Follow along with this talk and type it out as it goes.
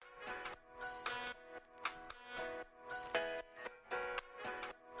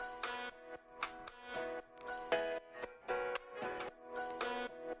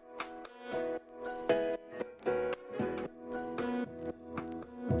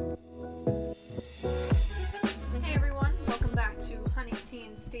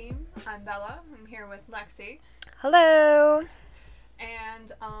I'm Bella. I'm here with Lexi. Hello.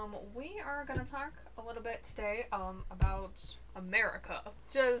 And we are going to talk a little bit today about America.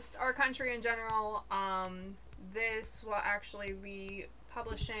 Just our country in general. This will actually be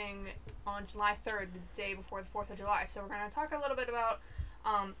publishing on July 3rd, the day before the 4th of July. So we're going to talk a little bit about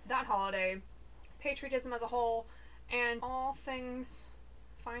that holiday, patriotism as a whole, and all things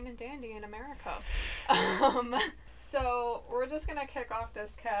fine and dandy in America. So we're just going to kick off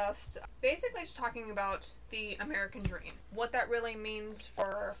this cast basically just talking about the American dream. What that really means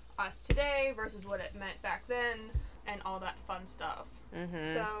for us today versus what it meant back then and all that fun stuff.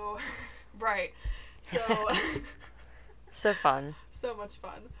 Mm-hmm. So, right. So... So fun. So much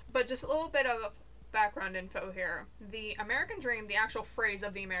fun. But just a little bit of background info here. The American dream, the actual phrase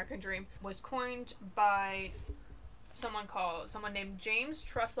of the American dream, was coined by someone named James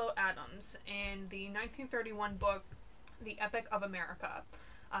Trussell Adams in the 1931 book, The Epic of America.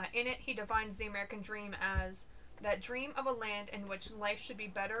 In it, he defines the American dream as that dream of a land in which life should be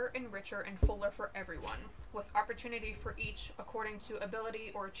better and richer and fuller for everyone, with opportunity for each according to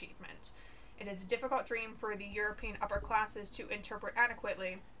ability or achievement. It is a difficult dream for the European upper classes to interpret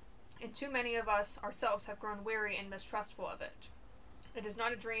adequately, and too many of us ourselves have grown weary and mistrustful of it. It is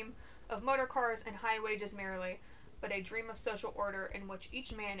not a dream of motor cars and high wages merely, but a dream of social order in which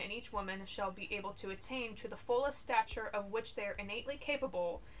each man and each woman shall be able to attain to the fullest stature of which they are innately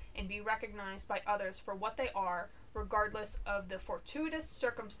capable and be recognized by others for what they are, regardless of the fortuitous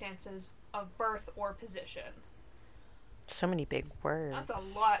circumstances of birth or position. So many big words.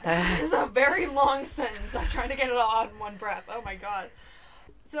 That's a lot. It's a very long sentence. I'm trying to get it all out in one breath. Oh my god.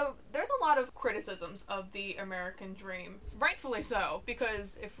 So, there's a lot of criticisms of the American dream. Rightfully so,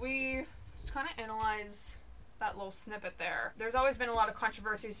 because if we just kind of analyze that little snippet there, there's always been a lot of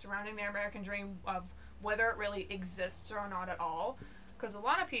controversies surrounding the American dream of whether it really exists or not at all. Because a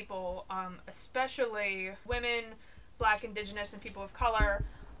lot of people, especially women, Black, Indigenous, and people of color,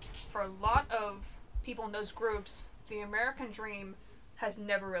 for a lot of people in those groups, the American dream has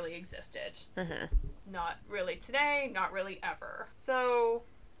never really existed. Mm-hmm. Not really today, not really ever. So,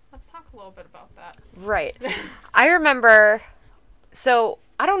 let's talk a little bit about that. Right. I remember, so,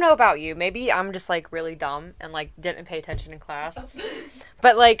 I don't know about you, maybe I'm just, really dumb and, didn't pay attention in class.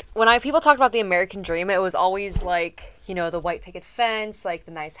 But, when people talked about the American dream, it was always, the white picket fence, the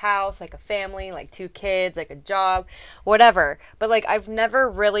nice house, a family, 2 kids, a job, whatever. But, I've never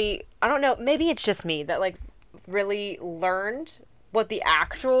really, I don't know, maybe it's just me that, really learned what the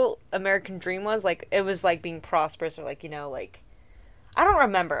actual American dream was. It was being prosperous or I don't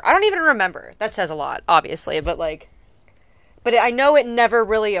remember. I don't even remember. That says a lot, obviously, but but I know it never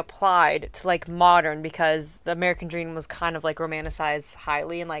really applied to modern, because the American dream was kind of romanticized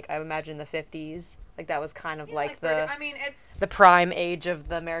highly in I imagine the 50s. That was kind of it's the prime age of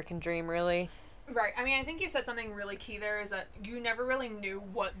the American dream, really. Right. I mean, I think you said something really key there, is that you never really knew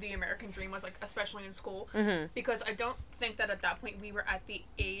what the American dream was, especially in school. Mm-hmm. Because I don't think that at that point we were at the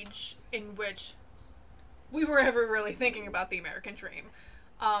age in which we were ever really thinking about the American dream.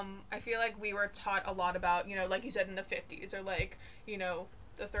 I feel like we were taught a lot about, like you said, in the 50s, or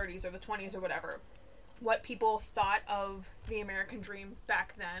the 30s or the 20s or whatever, what people thought of the American dream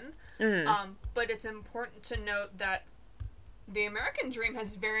back then. Mm-hmm. But it's important to note that the American dream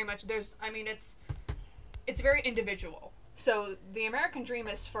has very much, it's very individual. So the American dream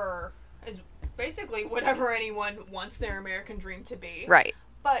is basically whatever anyone wants their American dream to be. Right.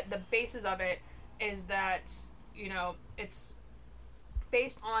 But the basis of it is that, it's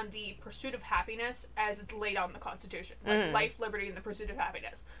based on the pursuit of happiness as it's laid out in the Constitution. Life, liberty, and the pursuit of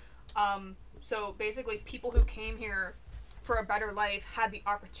happiness. So basically people who came here for a better life had the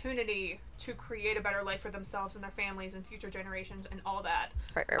opportunity to create a better life for themselves and their families and future generations and all that.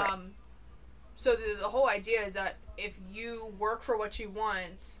 Right. So the whole idea is that if you work for what you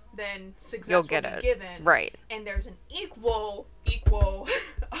want, then success You'll will get be it. given. Right. And there's an equal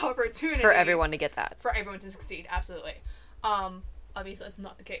opportunity For everyone to get that. For everyone to succeed, absolutely. Obviously that's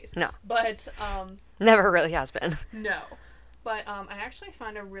not the case. No. But Never really has been. No. But I actually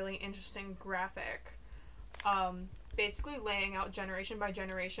found a really interesting graphic, basically laying out generation by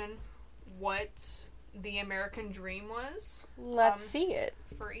generation what the American dream was. Let's see it.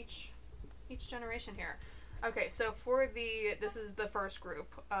 For each generation here. Okay, so this is the first group.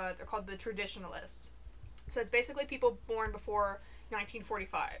 They're called the traditionalists. So it's basically people born before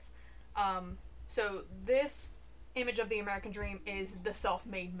 1945. So this image of the American dream is the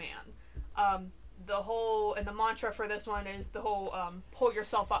self-made man. The mantra for this one is the whole pull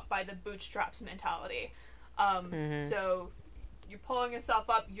yourself up by the bootstraps mentality. So you're pulling yourself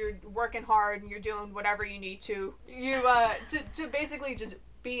up, you're working hard, and you're doing whatever you need to. To basically just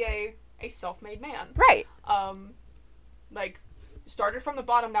be a self-made man. Right. Like, started from the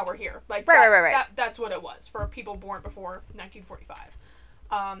bottom, now we're here. Like, Right. That's what it was for people born before 1945.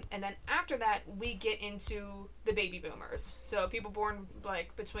 And then after that, we get into the baby boomers. So people born,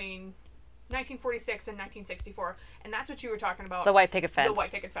 like, between 1946 and 1964. And that's what you were talking about. The white picket fence. The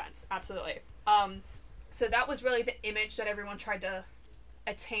white picket fence, absolutely. So that was really the image that everyone tried to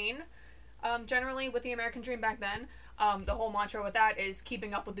attain, generally, with the American dream back then. The whole mantra with that is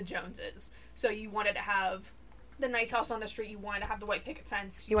keeping up with the Joneses. So you wanted to have the nice house on the street, you wanted to have the white picket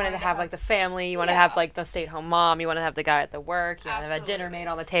fence. You wanted to have, like, the family, you wanted to have, like, the stay-at-home mom, you wanted to have the guy at the work, you wanted to have a dinner made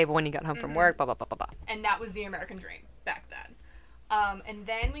on the table when you got home from work, blah, blah, blah, blah, blah. And that was the American dream back then. And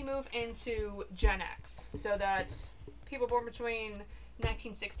then we move into Gen X. So that's people born between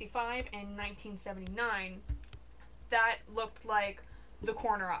 1965 and 1979. That looked like the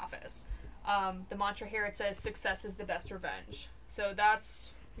corner office. The mantra here, it says, success is the best revenge. So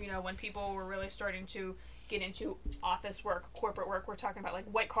that's, when people were really starting to get into office work, corporate work. We're talking about, like,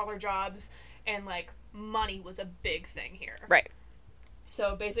 white-collar jobs, and, like, money was a big thing here. Right.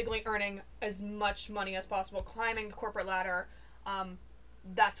 So basically earning as much money as possible, climbing the corporate ladder,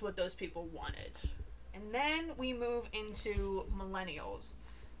 that's what those people wanted. And then we move into millennials.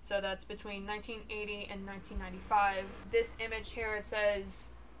 So that's between 1980 and 1995. This image here, it says,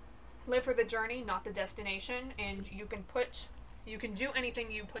 live for the journey, not the destination, and you can do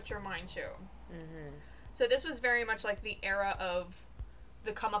anything you put your mind to. Mm-hmm. So this was very much like the era of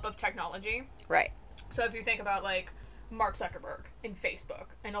the come up of technology. Right. So if you think about, like, Mark Zuckerberg and Facebook,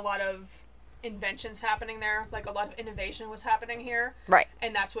 and a lot of inventions happening there, like, a lot of innovation was happening here. Right.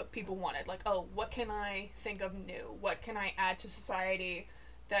 And that's what people wanted. Like, oh, what can I think of new? What can I add to society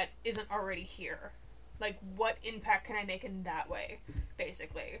that isn't already here? Like, what impact can I make in that way,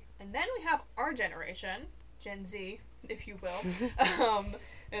 basically? And then we have our generation, Gen Z, if you will.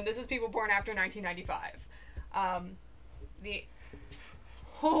 And this is people born after 1995. The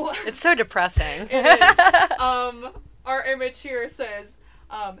whole... It's so depressing. It is. Our image here says,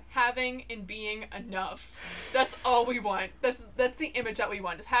 having and being enough. That's all we want. That's the image that we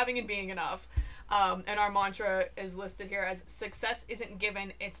want, is having and being enough. And our mantra is listed here as, success isn't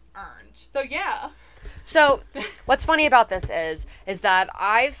given, it's earned. So, yeah. So, what's funny about this is that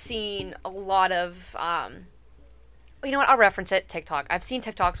I've seen a lot of, you know what, I'll reference it, TikTok. I've seen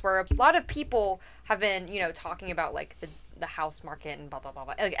TikToks where a lot of people have been, talking about, like, the house market and blah, blah, blah,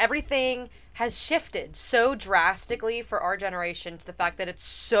 blah. Like, everything has shifted so drastically for our generation to the fact that it's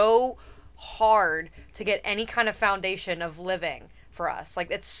so hard to get any kind of foundation of living for us.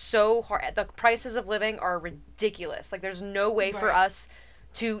 Like, it's so hard. The prices of living are ridiculous. Like, there's no way for us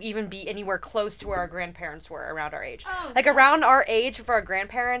to even be anywhere close to where our grandparents were around our age. Oh, like, around our age for our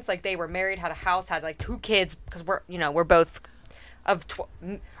grandparents, like, they were married, had a house, had, like, 2 kids, because we're both of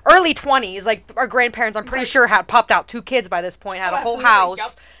early 20s. Like, our grandparents, I'm pretty sure, had popped out 2 kids by this point, had a whole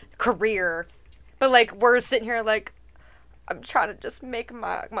house, career. But, like, we're sitting here, like, I'm trying to just make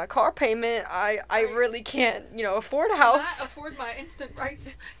my car payment. I really can't, afford a house. I afford my instant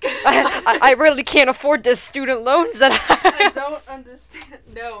rice. I really can't afford the student loans that I don't understand.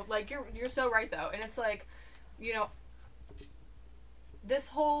 No, like, you're so right, though. And it's like, this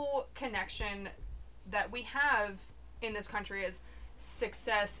whole connection that we have in this country is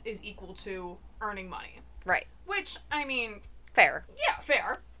success is equal to earning money. Right. Which, I mean... Fair. Yeah,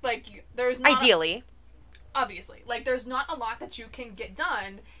 fair. Like, there's not... Ideally. Obviously. Like, there's not a lot that you can get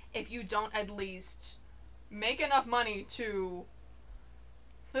done if you don't at least make enough money to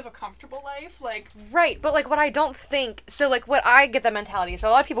live a comfortable life. Like... Right, but, like, what I don't think... So, like, what I get the mentality... So,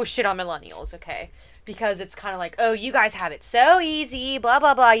 a lot of people shit on millennials, okay? Because it's kind of like, oh, you guys have it so easy, blah,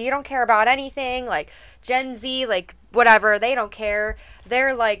 blah, blah. You don't care about anything. Like, Gen Z, like, whatever, they don't care.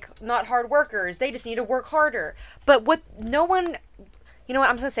 They're, like, not hard workers. They just need to work harder. But what no one... You know what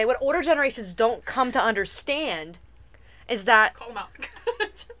I'm just going to say? What older generations don't come to understand is that... Call them out.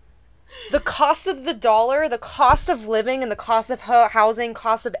 The cost of the dollar, the cost of living, and the cost of housing,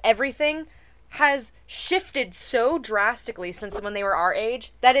 cost of everything has shifted so drastically since when they were our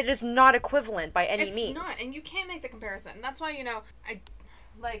age that it is not equivalent by any means. It's not, and you can't make the comparison. And that's why, I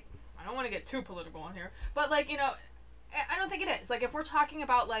don't want to get too political on here, but, like, I don't think it is. Like, if we're talking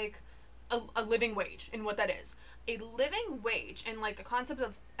about, like, a living wage and what that is, a living wage and, like, the concept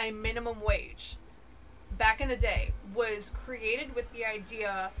of a minimum wage back in the day was created with the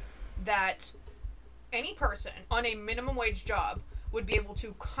idea that any person on a minimum wage job would be able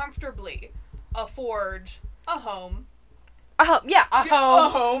to comfortably afford a home. A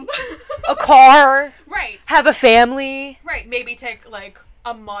home. A car. Right. Have a family. Right. Maybe take, like,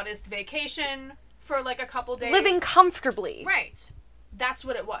 a modest vacation for, like, a couple days. Living comfortably. Right. That's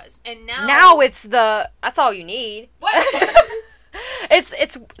what it was. And now... Now it's that's all you need. What?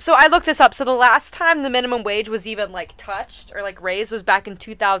 It's so I looked this up. So the last time the minimum wage was even, like, touched or, like, raised was back in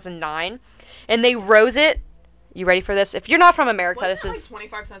 2009. And they rose it. You ready for this? If you're not from America, Wasn't this it is... like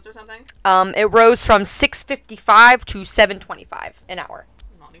 25 cents or something? It rose from $6.55 to $7.25 an hour.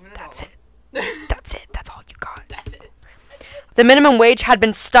 Not even That's it. That's it. That's all you got. That's it. The minimum wage had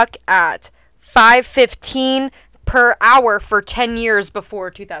been stuck at $5.15 per hour for 10 years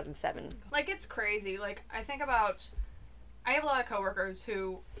before 2007. Like, it's crazy. Like, I think about... I have a lot of coworkers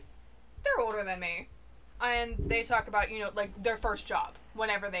who... They're older than me. And they talk about, you know, like, their first job.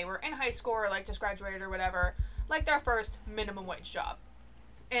 Whenever they were in high school or, like, just graduated or whatever. Like, their first minimum wage job.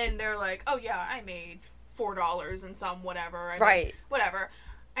 And they're like, oh, yeah, I made $4 and some whatever. Right. Whatever.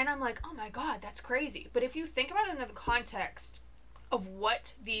 And I'm like, oh, my God, that's crazy. But if you think about it in the context of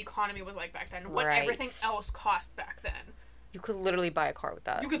what the economy was like back then, what everything else cost back then. You could literally buy a car with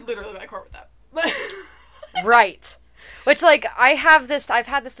that. You could literally buy a car with that. Right. Which, like, I've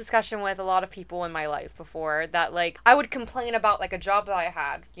had this discussion with a lot of people in my life before that, like, I would complain about, like, a job that I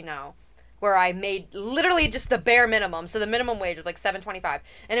had, you know, where I made literally just the bare minimum. So the minimum wage was, like, $7.25.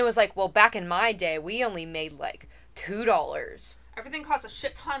 And it was like, well, back in my day, we only made, like, $2. Everything costs a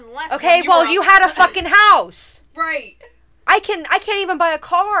shit ton less. Okay, well, you had a fucking house. Right. I can't even buy a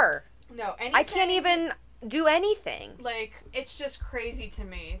car. No, anything. I can't even do anything. Like, it's just crazy to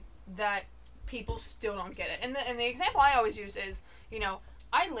me that people still don't get it. And the example I always use is, you know,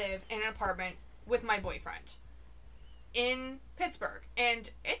 I live in an apartment with my boyfriend in Pittsburgh, and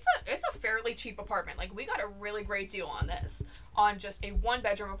it's a fairly cheap apartment. Like, we got a really great deal on this, on just a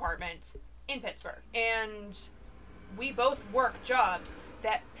 1-bedroom apartment in Pittsburgh. And we both work jobs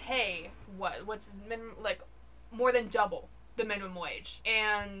that pay what's like more than double the minimum wage.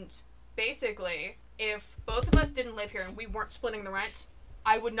 And basically, if both of us didn't live here and we weren't splitting the rent,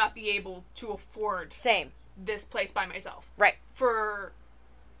 I would not be able to afford this place by myself. Right. For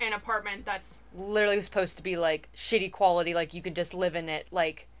an apartment that's literally supposed to be, like, shitty quality, like, you could just live in it,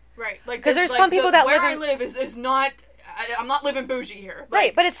 like... Right. Like, because there's some people that live where I live is not... I'm not living bougie here. Like,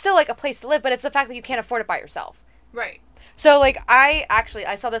 right, but it's still, like, a place to live, but it's the fact that you can't afford it by yourself. Right. So, like, I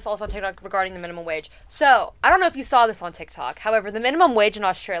saw this also on TikTok regarding the minimum wage. So, I don't know if you saw this on TikTok. However, the minimum wage in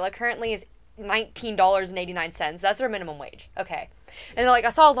Australia currently is $19.89. That's their minimum wage. Okay. And, like, I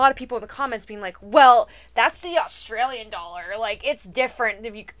saw a lot of people in the comments being like, well, that's the Australian dollar. Like, it's different.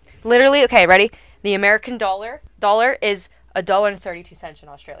 If you literally, okay, ready? The American dollar is $1.32 in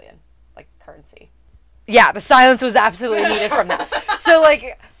Australian, like, currency. Yeah, the silence was absolutely needed from that. So,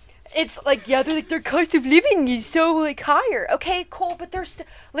 like, it's like, yeah, they're like, their cost of living is so, like, higher. Okay, cool, but there's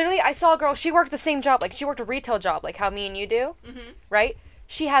literally, I saw a girl, she worked the same job, like, she worked a retail job, like how me and you do, right?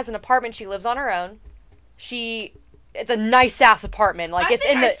 She has an apartment, she lives on her own. It's a nice ass apartment. Like,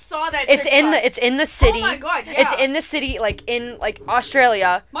 I saw that it's TikTok. in the city. Oh my God, yeah. It's in the city, like, in, like,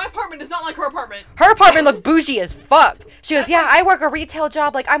 Australia. My apartment is not like her apartment. Her apartment looked bougie as fuck. She goes, yeah, I work a retail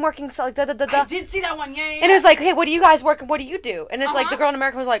job, like, I'm working, so, like, I did see that one, yeah. And it was like, hey, what do you guys work, what do you do? And it's like, the girl in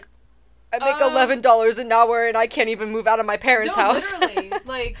America was like, I make $11 an hour and I can't even move out of my parents' house. Literally.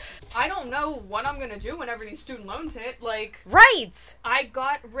 Like, I don't know what I'm gonna do whenever these student loans hit. Like, right. I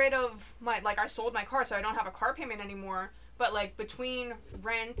got rid of I sold my car, so I don't have a car payment anymore. But, like, between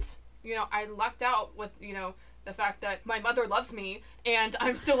rent, you know, I lucked out with, you know, the fact that my mother loves me and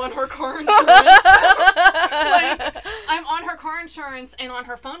I'm still on her car insurance. Like, I'm on her car insurance and on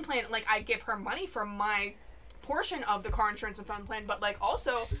her phone plan. Like, I give her money for my portion of the car insurance and phone plan, but, like,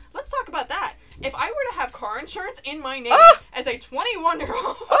 also, let's talk about that. If I were to have car insurance in my name as a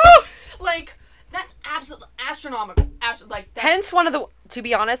 21-year-old, like, that's absolutely astronomical. Hence one of the, to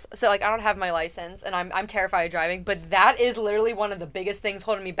be honest, so, like, I don't have my license, and I'm terrified of driving, but that is literally one of the biggest things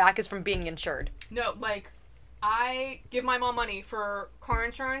holding me back is from being insured. No, like, I give my mom money for car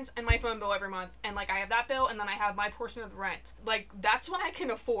insurance and my phone bill every month, and, like, I have that bill, and then I have my portion of the rent. Like, that's what I can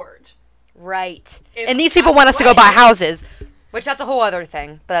afford. Right. And these people want us to go buy houses, which that's a whole other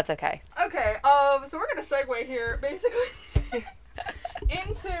thing, but that's okay. Okay, so we're gonna segue here, basically,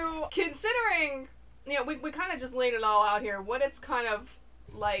 into considering, you know, we kind of just laid it all out here, what it's kind of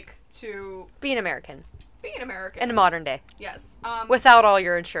like to be an American. Be an American. In a modern day. Yes. Without all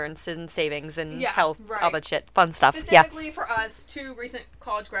your insurance and savings and health, all that shit. Fun stuff. Specifically for us, 2 recent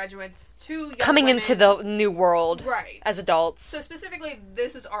college graduates, 2 young coming women, into the new world. Right. As adults. So specifically,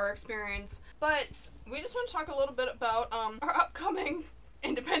 this is our experience. But we just want to talk a little bit about our upcoming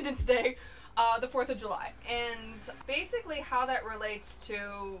Independence Day, the 4th of July. And basically how that relates to,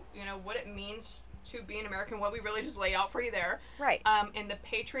 you know, what it means to be an American, what we really just lay out for you there. Right. And the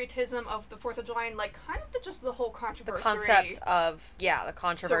patriotism of the 4th of July, and like kind of just the whole controversy. The concept of, the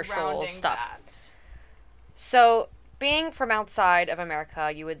controversial stuff. That. So, being from outside of America,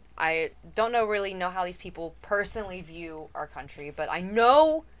 I don't really know how these people personally view our country, but I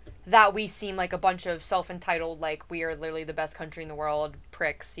know that we seem like a bunch of self-entitled, like, we are literally the best country in the world,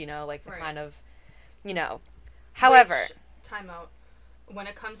 pricks, like the kind of, However... Time out. When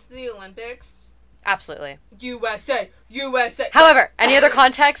it comes to the Olympics... Absolutely. USA! However, any other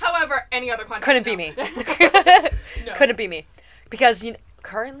context? Couldn't be me. No. Couldn't be me. Because,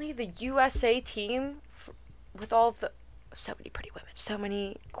 currently the USA team... with all the... so many pretty women. So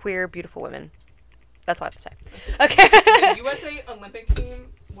many queer, beautiful women. That's all I have to say. Okay. The USA Olympic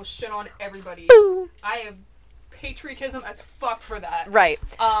team will shit on everybody. Boo. I have patriotism as fuck for that. Right.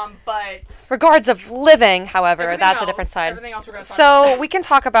 But... regards of living, however, that's a different side. Everything else we're going to talk about. We can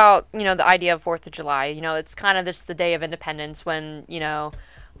talk about, the idea of 4th of July. It's kind of just the day of independence when,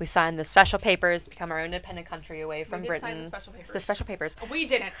 we signed the special papers to become our own independent country away from Britain. Sign the special papers. The special papers. We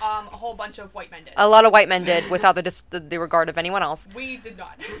didn't. A whole bunch of white men did. A lot of white men did without the regard of anyone else. We did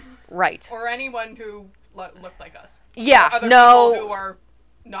not. Right. Or anyone who looked like us. Yeah, or other no. people who are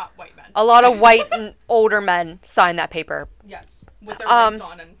not white men. A lot of white and older men signed that paper. Yes. With their wigs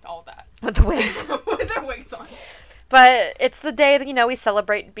on and all that. With the wigs. With their wigs on. But it's the day that, we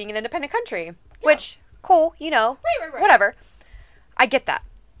celebrate being an independent country. Yeah. Which, cool, Right. Whatever. I get that.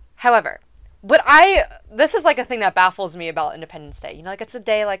 However, this is like a thing that baffles me about Independence Day. It's a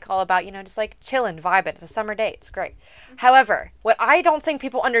day like all about, just like chilling, vibing. It's a summer day. It's great. Mm-hmm. However, what I don't think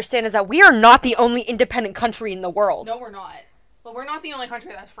people understand is that we are not the only independent country in the world. No, we're not. But we're not the only country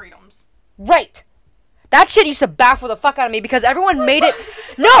that has freedoms. Right. That shit used to baffle the fuck out of me because everyone made it.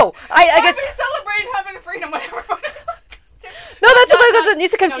 No, I get. We celebrate having freedom when everyone else does too. No, that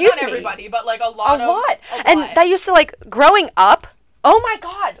used to confuse me. Not everybody, but like a lot. And that used to like growing up. Oh my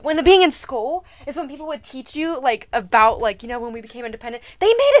god, when being in school is when people would teach you, like, about, like, when we became independent, they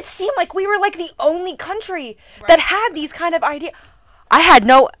made it seem like we were, like, the only country that had these kind of ideas. I had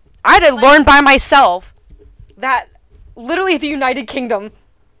to learn by myself that literally the United Kingdom...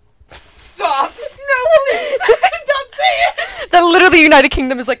 Stop! No, please! Don't say it! That literally the United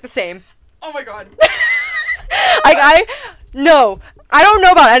Kingdom is, like, the same. Oh my god. No, I don't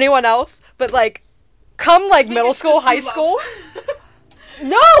know about anyone else, but, like, come, like, middle school, high school...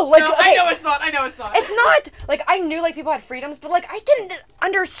 No, like... No, okay, I know it's not. It's not. Like, I knew, like, people had freedoms, but, like, I didn't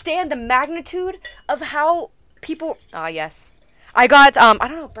understand the magnitude of how people... Ah, yes. I got, I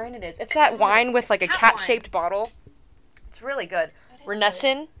don't know what brand it is. It's that wine with, like, a cat-shaped bottle. It's really good.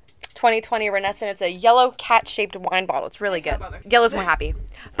 Renessin. 2020 Renessin. It's a yellow cat-shaped wine bottle. It's really good. Yellow's more happy.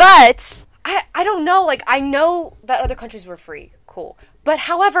 But, I don't know. Like, I know that other countries were free. Cool. But,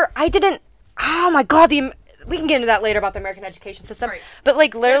 however, I didn't... Oh, my God, we can get into that later about the American education system. Right. But,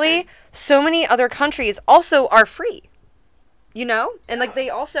 like, literally, so many other countries also are free. And, like,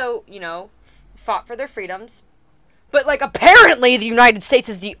 they also, fought for their freedoms. But, like, apparently the United States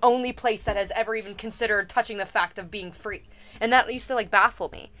is the only place that has ever even considered touching the fact of being free. And that used to, like, baffle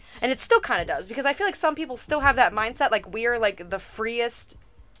me. And it still kind of does. Because I feel like some people still have that mindset, like, we are, like, the freest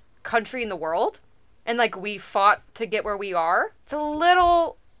country in the world. And, like, we fought to get where we are. It's a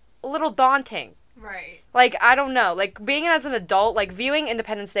little daunting. Right. Like, I don't know. Like, being as an adult, like, viewing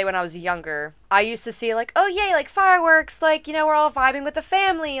Independence Day when I was younger, I used to see, like, oh, yay, like, fireworks, like, we're all vibing with the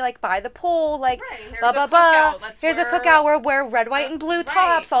family, like, by the pool, like, blah, blah, blah. Here's a cookout where we're red, white, and blue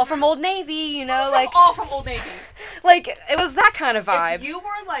tops, all from Old Navy, like... All from Old Navy. Like, it was that kind of vibe. If you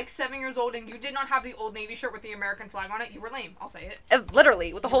were, like, 7 years old and you did not have the Old Navy shirt with the American flag on it, you were lame. I'll say it.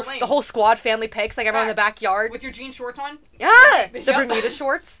 Literally, with the whole squad family pics, like, everyone in the backyard. With your jean shorts on? Yeah! The Bermuda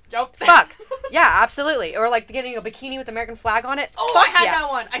shorts. Yep. Fuck. Yeah, absolutely. Or, like, getting a bikini with the American flag on it. Oh, Fuck I had that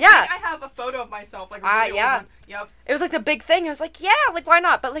one. I think I have a photo of myself, like, a really old one. Yep. It was, like, the big thing. I was like, yeah, like, why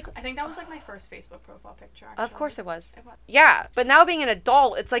not? But, like... I think that was, like, my first Facebook profile picture, actually. Of course it was. Yeah, but now being an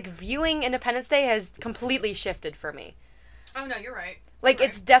adult, it's, like, viewing Independence Day has completely shifted for me. Oh, no, you're right. Like,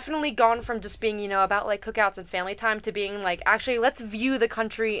 it's definitely gone from just being, about, like, cookouts and family time to being, like, actually, let's view the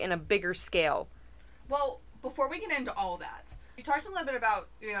country in a bigger scale. Well, before we get into all that, you talked a little bit about,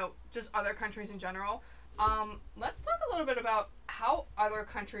 just other countries in general. Let's talk a little bit about how other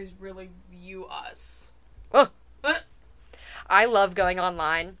countries really view us. Oh. I love going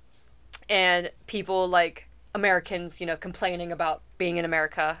online and people, like, Americans, complaining about being in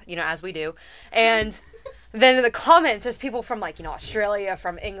America, as we do. And then in the comments, there's people from, like, Australia,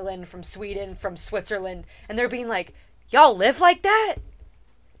 from England, from Sweden, from Switzerland, and they're being like, y'all live like that?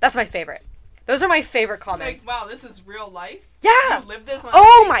 That's my favorite. Those are my favorite Like, comments. wow, this is real life? Yeah! You live this on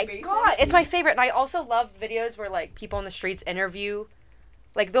Oh a my daily basis? god! It's my favorite. And I also love videos where, like, people on the streets interview...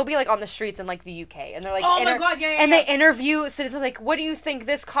 Like, they'll be, like, on the streets in, like, the UK. And they're, like... Oh my god, yeah. And they interview citizens, like, what do you think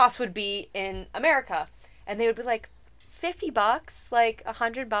this cost would be in America? And they would be, like, $50, like,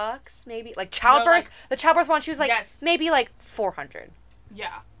 $100, maybe. Like, childbirth. No, like, the childbirth one, she was, like, yes. maybe, like, $400.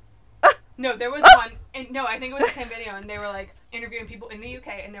 Yeah. No, there was one, and no, I think it was the same video, and they were, like, interviewing people in the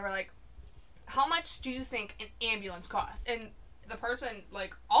UK, and they were like, how much do you think an ambulance costs? And the person,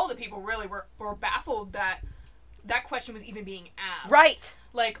 like, all the people really were baffled that that question was even being asked. Right.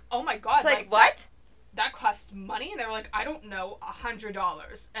 Like, oh my god. It's like what? That costs money? And they were like, I don't know,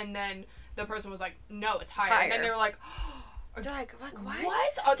 $100. And then the person was like, no, it's higher. And then they were like, they're like what?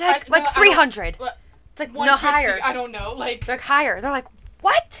 What? They're like, 300. It's like, no, higher. I don't know. Like, they're like, higher. They're like,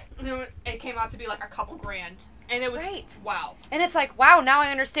 what? And it came out to be like a couple grand. And it was, wow. And it's like, wow, now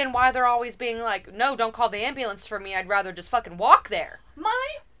I understand why they're always being like, no, don't call the ambulance for me. I'd rather just fucking walk there.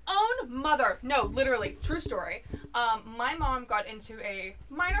 My own mother. No, literally. True story. My mom got into a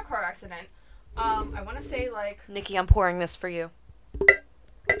minor car accident. I want to say, like... Nikki, I'm pouring this for you.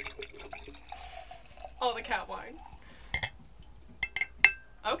 Oh, the cat wine.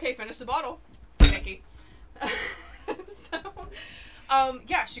 Okay, finish the bottle. Nikki.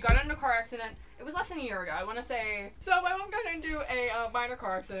 Yeah, she got into a car accident. It was less than a year ago. I want to say... So my mom got into a minor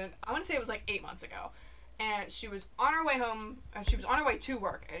car accident. I want to say it was like 8 months ago. And she was on her way home. She was on her way to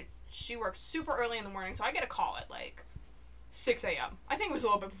work. She worked super early in the morning, so I get a call at like 6 a.m. I think it was a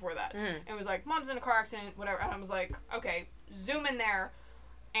little bit before that. And it was like, Mom's in a car accident, whatever. And I was like, okay, zoom in there.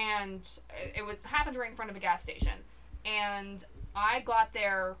 And it happened right in front of a gas station. And I got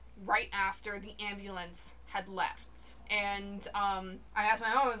there right after the ambulance had left. And I asked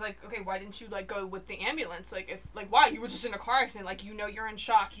my mom, I was like, okay, why didn't you, like, go with the ambulance? Like, why? You were just in a car accident. Like, you know you're in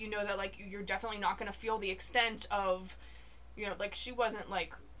shock. You know that, like, you're definitely not going to feel the extent of, you know, like, she wasn't,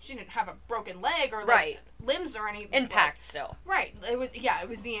 like, she didn't have a broken leg or, like, limbs or anything. Impact like, still. Right. It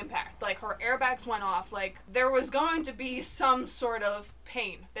was the impact. Like, her airbags went off. Like, there was going to be some sort of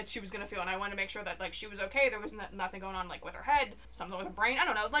pain that she was going to feel. And I wanted to make sure that, like, she was okay. There was nothing going on, like, with her head, something with her brain. I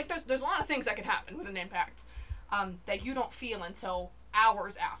don't know. Like, there's a lot of things that could happen with an impact. That you don't feel until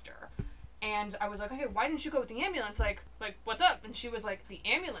hours after. And I was like, okay, why didn't you go with the ambulance? Like, what's up? And she was like, the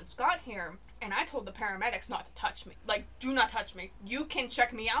ambulance got here, and I told the paramedics not to touch me. Like, do not touch me. You can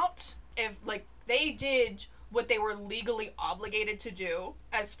check me out if, like, they did what they were legally obligated to do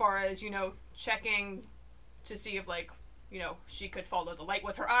as far as, you know, checking to see if, like, you know, she could follow the light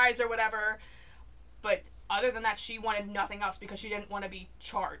with her eyes or whatever. But other than that, she wanted nothing else because she didn't want to be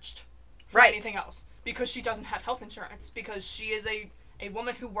charged for anything else. Because she doesn't have health insurance. Because she is a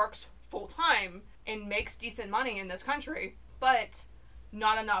woman who works full-time and makes decent money in this country. But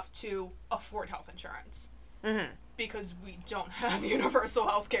not enough to afford health insurance. Mm-hmm. Because we don't have universal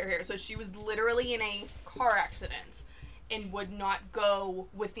health care here. So she was literally in a car accident and would not go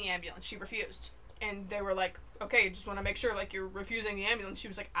with the ambulance. She refused. And they were like, okay, just want to make sure, like, you're refusing the ambulance. She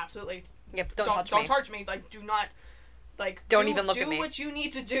was like, absolutely. Yep, don't charge me. Like, do not... Like, don't even look at me. Do what you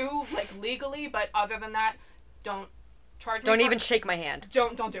need to do, like, legally, but other than that, don't charge me. Don't even shake my hand.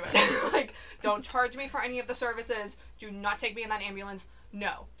 Don't do it. Like, don't charge me for any of the services. Do not take me in that ambulance.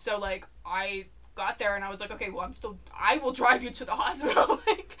 No. So, like, I got there and I was like, okay, well, I will drive you to the hospital.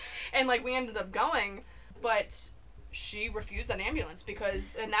 Like, and, like, we ended up going, but she refused that ambulance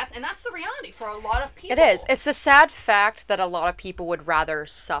because, and that's the reality for a lot of people. It is. It's a sad fact that a lot of people would rather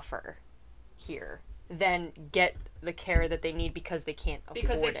suffer here than get the care that they need because they can't afford it.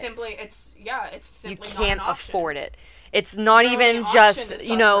 Because it's simply you not can't an option. afford it. It's not The even only just, option is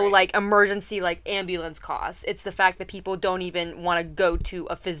you know, suffering. like emergency, like ambulance costs. It's the fact that people don't even want to go to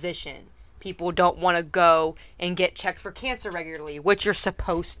a physician. People don't want to go and get checked for cancer regularly, which you're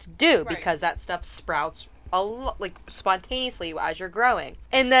supposed to do because that stuff sprouts a lot, like spontaneously as you're growing.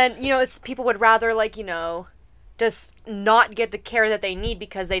 And then, you know, it's people would rather, like, you know, just not get the care that they need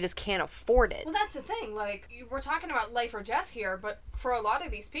because they just can't afford it. Well, that's the thing. Like, we're talking about life or death here, but for a lot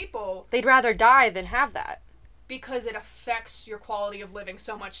of these people... They'd rather die than have that. Because it affects your quality of living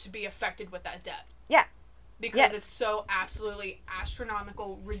so much to be affected with that debt. Yeah. Because it's so absolutely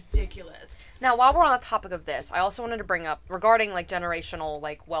astronomical, ridiculous. Now, while we're on the topic of this, I also wanted to bring up, regarding, like, generational,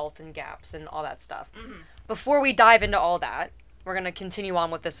 like, wealth and gaps and all that stuff. Mm-hmm. Before we dive into all that, we're going to continue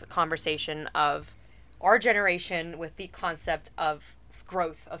on with this conversation of our generation with the concept of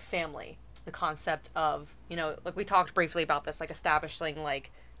growth of family, the concept of, you know, like we talked briefly about this, like establishing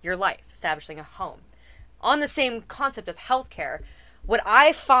like your life, establishing a home. On the same concept of healthcare, what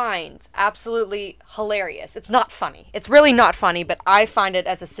I find absolutely hilarious, it's not funny. It's really not funny, but I find it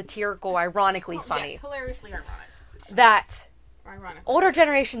as a satirical, ironically funny. Yes, hilariously ironic. That Ironic. older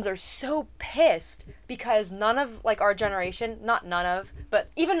generations are so pissed because none of, like, our generation, not none of, but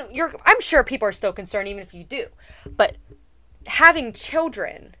even I'm sure people are still concerned even if you do, but having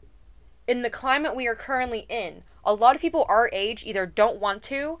children in the climate we are currently in, a lot of people our age either don't want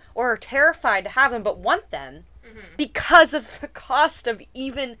to or are terrified to have them but want them because of the cost of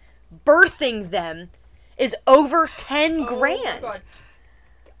even birthing them is over 10 grand. My God.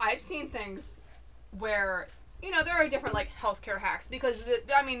 I've seen things where, there are different, like, healthcare hacks because, the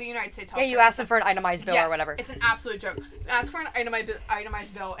United States healthcare. Yeah, you ask them for an itemized bill or whatever. It's an absolute joke. Ask for an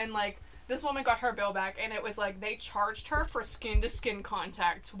itemized bill, and, like, this woman got her bill back, and it was like they charged her for skin-to-skin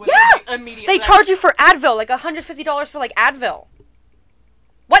contact with immediately. They charge you for Advil, like $150 for, like, Advil.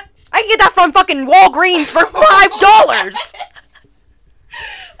 What? I can get that from fucking Walgreens for $5. I don't understand.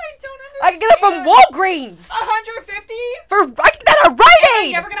 I can get that from Walgreens. $150? I can get that at Rite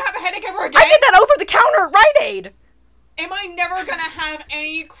Aid. Am I never gonna have a headache ever again? I get that over the counter at Rite Aid. Am I never gonna have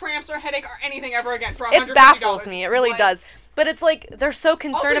any cramps or headache or anything ever again for $150? It baffles me. It really does. But it's like they're so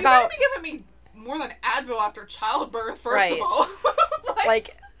concerned about. Also, you better be giving me more than Advil after childbirth, first of all.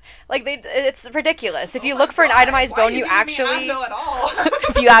 It's ridiculous. If you look for an itemized bill and you actually, Advil at all?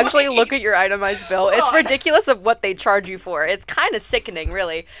 if you actually look at your itemized bill, it's ridiculous of what they charge you for. It's kind of sickening,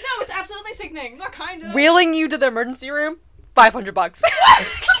 really. No, it's absolutely sickening. Not kind of. Wheeling you to the emergency room, $500. Bitch,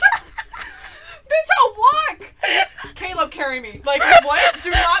 I'll walk. Caleb, carry me. Like, what?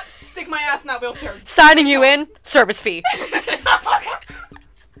 Do not stick my ass in that wheelchair. Signing you in, service fee.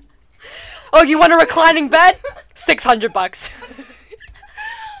 Oh, you want a reclining bed? $600.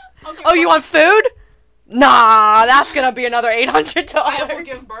 Okay, oh, you want food? Nah, that's gonna be another $800. I will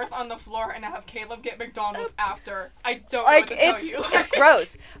give birth on the floor and have Caleb get McDonald's after. I don't know what to tell you. It's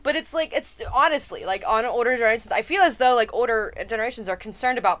gross. But it's like, it's honestly, like, on older generations, I feel as though, like, older generations are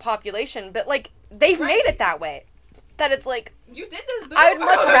concerned about population, but, like, they've made it that way. That it's like, you did this, but I'd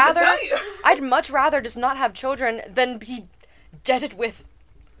much rather just not have children than be deaded with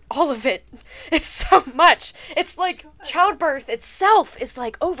all of it. It's so much. It's like childbirth itself is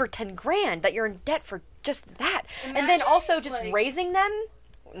like over 10 grand that you're in debt for just that. Imagine, and then also just like, raising them?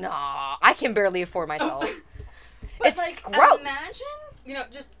 Nah, I can barely afford myself. But it's like, gross. Imagine,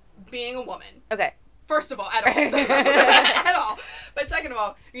 just being a woman. Okay. First of all, at all. At all. But second of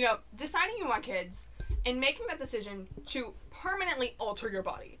all, deciding you want kids and making that decision to permanently alter your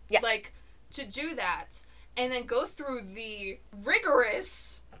body. Yeah. Like, to do that and then go through the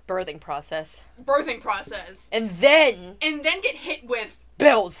rigorous birthing process. And then get hit with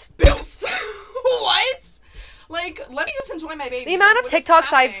bills. What? Like, let me just enjoy my baby. The amount of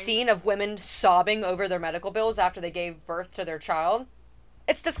TikToks I've seen of women sobbing over their medical bills after they gave birth to their child,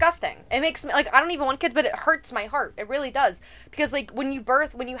 it's disgusting. It makes me, like, I don't even want kids, but it hurts my heart. It really does. Because, like, when you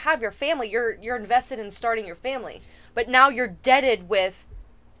have your family, you're invested in starting your family. But now you're deaded with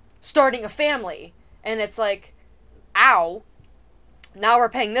starting a family. And it's like, ow. Now we're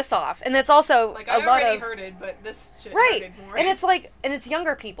paying this off. And it's also like, a lot of... I already hurted, but this shit hurted more. And it's like, and it's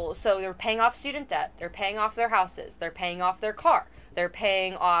younger people, so they're paying off student debt, they're paying off their houses, they're paying off their car, they're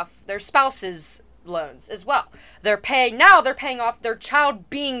paying off their spouse's loans as well. They're paying off their child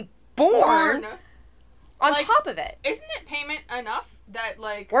being born on top of it. Isn't it payment enough that,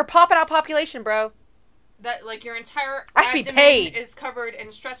 like... We're popping out population, bro. That, like, your entire I should be paid. Is covered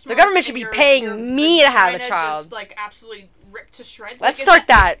in stretch marks. The government should be paying me to have a child. Just, like, absolutely ripped to shreds. Let's start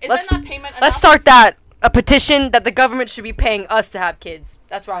that. Is that not payment enough? Let's start that. A petition that the government should be paying us to have kids.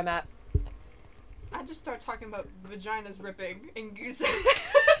 That's where I'm at. I just start talking about vaginas ripping and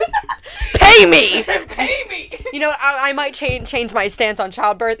pay me! Pay me! I might change my stance on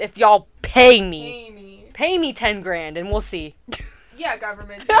childbirth if y'all pay me. Pay me 10 grand and we'll see. Yeah,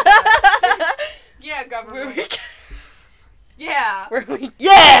 government. Yeah, government. Yeah.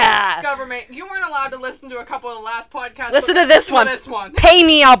 Yeah! Government, you weren't allowed to listen to a couple of the last podcasts. Listen to this one. Pay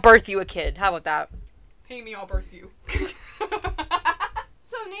me, I'll birth you a kid. How about that? Pay me, I'll birth you.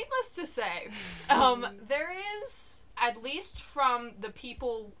 So, needless to say, there is, at least from the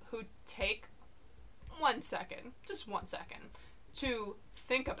people who take 1 second, just 1 second, to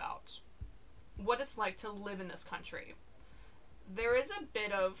think about what it's like to live in this country, there is a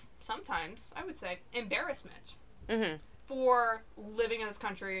bit of, sometimes, I would say, embarrassment for living in this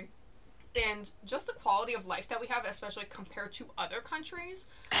country and just the quality of life that we have, especially compared to other countries.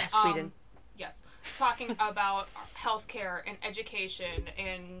 Sweden. Yes. Talking about healthcare and education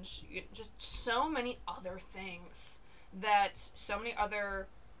and just so many other things that so many other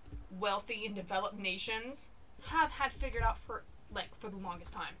wealthy and developed nations have had figured out for like, for the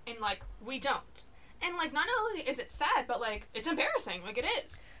longest time. And, like, we don't. And, like, not only is it sad, but, like, it's embarrassing. Like, it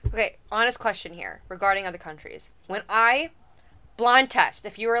is. Okay, honest question here regarding other countries. When I blind test,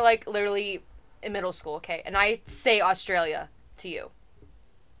 if you were, like, literally in middle school, okay, and I say Australia to you,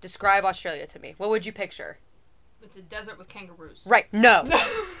 describe Australia to me. What would you picture? It's a desert with kangaroos. Right. No.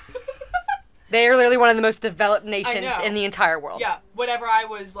 They are literally one of the most developed nations in the entire world. Yeah. Whenever I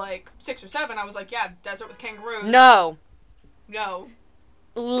was, like, 6 or 7, I was like, yeah, desert with kangaroos. No. No.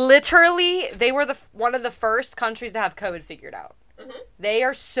 Literally, they were one of the first countries to have COVID figured out. Mm-hmm. They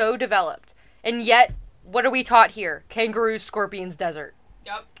are so developed. And yet, what are we taught here? Kangaroos, scorpions, desert.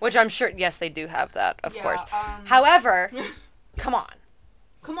 Yep. Which I'm sure, yes, they do have that, of course. However, come on.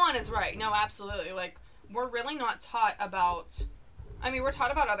 Come on is right. No, absolutely. Like, we're really not taught about... I mean, we're taught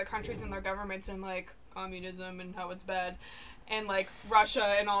about other countries and their governments and, like, communism and how it's bad. And, like,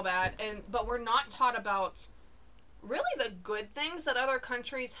 Russia and all that. But we're not taught about... really the good things that other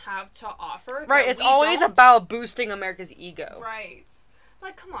countries have to offer. Right, it's always about boosting America's ego. Right.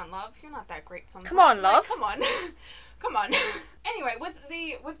 Like, come on, love. You're not that great sometimes. Come on, love. Like, come on. Come on. Anyway, with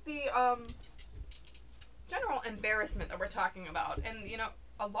the general embarrassment that we're talking about, and, you know,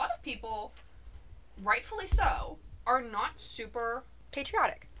 a lot of people, rightfully so, are not super...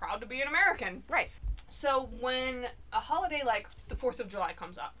 patriotic. Proud to be an American. Right. So when a holiday like the 4th of July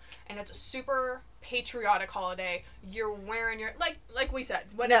comes up, and it's a super patriotic holiday, you're wearing your, like we said,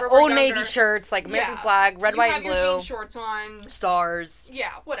 whenever we're old younger, Navy shirts, like American flag, red, white, and blue. You have your jean shorts on. Stars.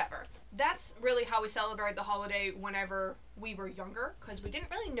 Yeah, whatever. That's really how we celebrate the holiday whenever we were younger, because we didn't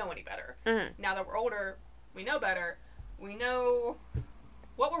really know any better. Mm-hmm. Now that we're older, we know better. We know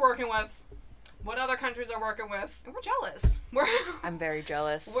what we're working with, what other countries are working with, and we're jealous. I'm very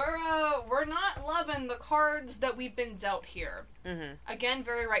jealous. We're not loving the cards that we've been dealt here. Mm-hmm. Again,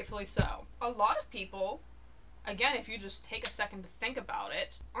 very rightfully so. A lot of people, again, if you just take a second to think about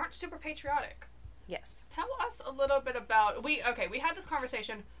it, aren't super patriotic. Yes. Tell us a little bit about... We had this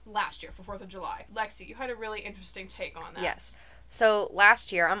conversation last year for 4th of July. Lexi, you had a really interesting take on that. Yes. So,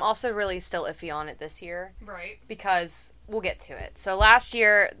 last year, I'm also really still iffy on it this year. Right. Because we'll get to it. So, last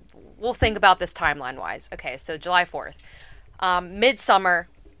year, we'll think about this timeline-wise. Okay, so July 4th. Midsummer,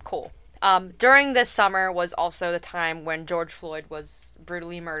 cool. During this summer was also the time when George Floyd was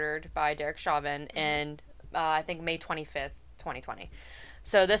brutally murdered by Derek Chauvin in, I think, May 25th, 2020.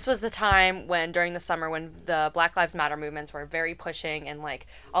 So this was the time when, during the summer, when the Black Lives Matter movements were very pushing, and, like,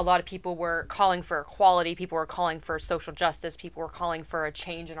 a lot of people were calling for equality, people were calling for social justice, people were calling for a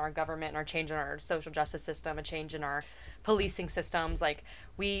change in our government, and a change in our social justice system, a change in our policing systems. Like,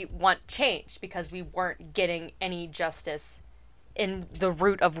 we want change because we weren't getting any justice in the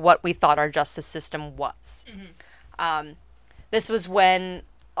root of what we thought our justice system was. Mm-hmm. This was when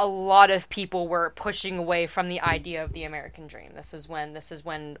a lot of people were pushing away from the idea of the American dream. This is when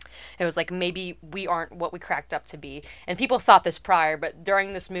it was like, maybe we aren't what we cracked up to be. And people thought this prior, but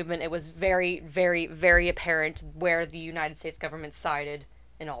during this movement, it was very, very, very apparent where the United States government sided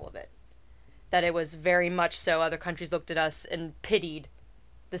in all of it. That it was very much so, other countries looked at us and pitied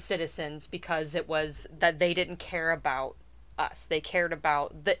the citizens because it was that they didn't care about us. They cared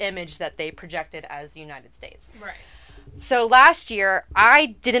about the image that they projected as the United States. Right. So last year,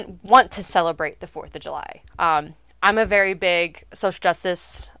 I didn't want to celebrate the 4th of July. I'm a very big social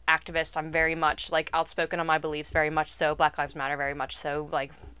justice activist. I'm very much, like, outspoken on my beliefs, very much so. Black Lives Matter, very much so.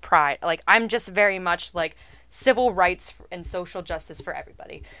 Like, pride. Like, I'm just very much, like, civil rights and social justice for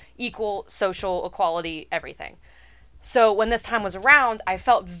everybody. Equal social equality, everything. So when this time was around, I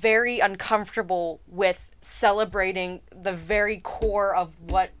felt very uncomfortable with celebrating the very core of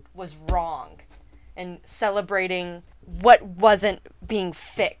what was wrong and celebrating what wasn't being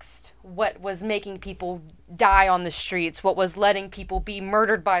fixed, what was making people die on the streets, what was letting people be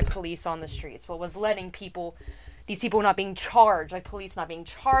murdered by police on the streets, what was letting these people not being charged, like police not being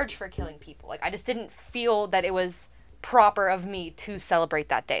charged for killing people. Like, I just didn't feel that it was proper of me to celebrate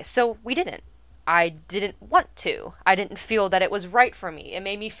that day. So we didn't. I didn't want to. I didn't feel that it was right for me. It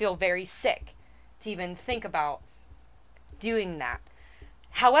made me feel very sick to even think about doing that.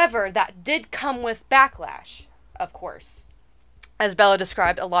 However, that did come with backlash, of course. As Bella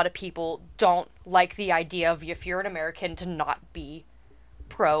described, a lot of people don't like the idea of, if you're an American, to not be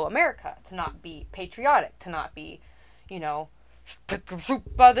pro-America, to not be patriotic, to not be, pick your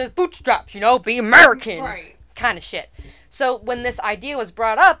fruit by the bootstraps, be American. Right. Kind of shit. So when this idea was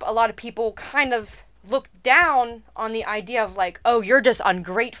brought up, a lot of people kind of looked down on the idea of, like, oh, you're just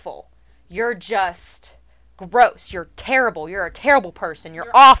ungrateful. You're just gross. You're terrible. You're a terrible person. You're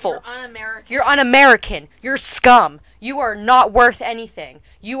awful. You're un-American. You're un-American. You're scum. You are not worth anything.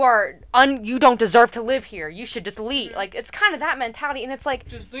 You don't deserve to live here. You should just leave. Like, it's kind of that mentality, and it's like,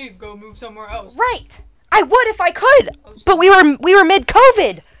 just leave, go move somewhere else. Right. I would if I could. But we were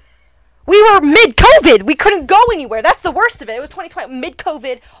mid-COVID. We couldn't go anywhere. That's the worst of it. It was 2020,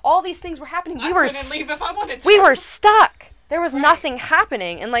 mid-COVID. All these things were happening. I couldn't leave if I wanted to. We were stuck. There was nothing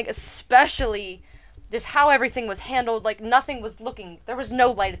happening, and like especially just how everything was handled. Like nothing was looking. There was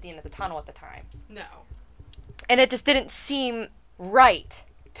no light at the end of the tunnel at the time. No. And it just didn't seem right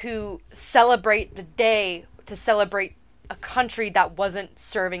to celebrate the day, to celebrate a country that wasn't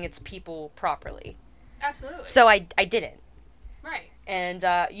serving its people properly. Absolutely. So I didn't. Right. And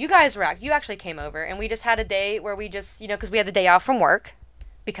you guys you actually came over, and we just had a day where we just, because we had the day off from work,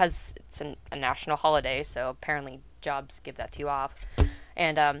 because it's a national holiday, so apparently jobs give that to you off.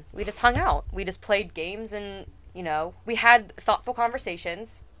 And we just hung out. We just played games, and, we had thoughtful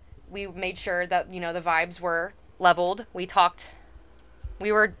conversations. We made sure that, the vibes were leveled. We talked.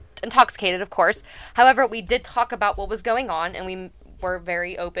 We were intoxicated, of course. However, we did talk about what was going on, and we were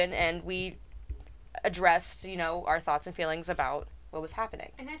very open, and we addressed, our thoughts and feelings about what was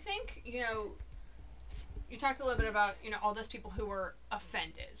happening. And I think, you talked a little bit about, all those people who were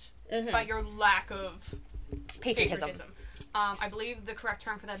offended by your lack of patriotism. I believe the correct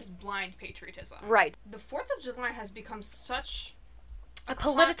term for that is blind patriotism. Right. The 4th of July has become such a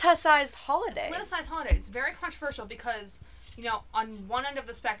politicized holiday. It's very controversial because, on one end of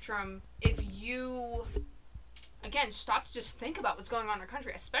the spectrum, if you, again, stop to just think about what's going on in our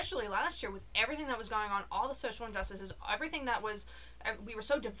country, especially last year with everything that was going on, all the social injustices, everything that was, we were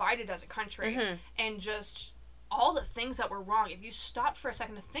so divided as a country, and just all the things that were wrong. If you stopped for a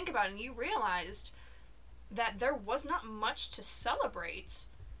second to think about it and you realized that there was not much to celebrate,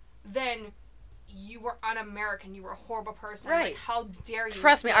 then you were un-American. You were a horrible person. Right. Like, how dare you?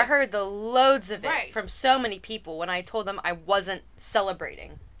 Trust me, I heard the loads of it from so many people when I told them I wasn't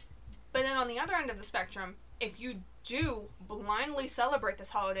celebrating. But then on the other end of the spectrum, if you do blindly celebrate this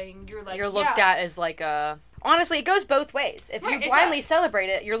holiday and you're like, you're looked at as like a... Honestly, it goes both ways. If you blindly celebrate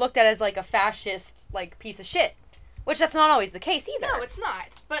it, you're looked at as like a fascist, like, piece of shit. Which that's not always the case either. No, it's not.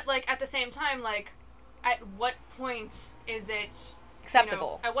 But, like, at the same time, like, at what point is it...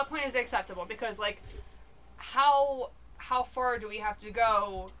 acceptable? At what point is it acceptable? Because, like, how far do we have to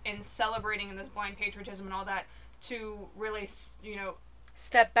go in celebrating in this blind patriotism and all that to really,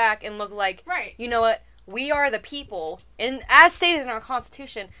 step back and look like, right. You know what? We are the people, and as stated in our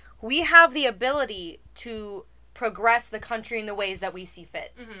Constitution, we have the ability to progress the country in the ways that we see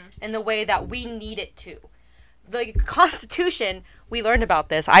fit, in the way that we need it to. The Constitution, we learned about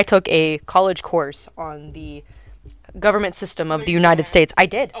this. I took a college course on the government system of the United States. I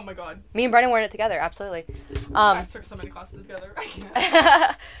did. Oh my god. Me and Brennan were in it together, absolutely. I took so many classes together.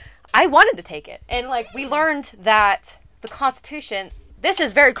 I wanted to take it. And, like, we learned that the Constitution, this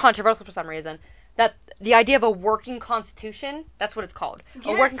is very controversial for some reason, that the idea of a working constitution, that's what it's called. Yes.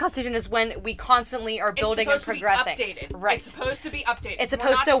 A working constitution is when we constantly are building and progressing. It's supposed to be updated. Right. It's supposed to be updated. It's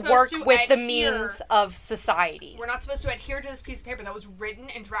supposed to work with the means of society. We're not supposed to adhere to this piece of paper that was written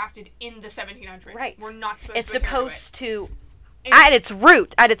and drafted in the 1700s. Right. We're not supposed it's to adhere supposed to it. At its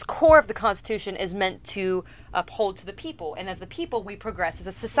root, at its core of the Constitution is meant to uphold to the people. And as the people, we progress as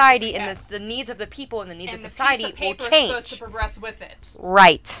a society, and the needs of the people and the needs of society will change. And the piece of paper is supposed to progress with it.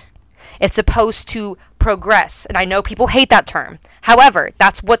 Right. It's supposed to progress, and I know people hate that term. However,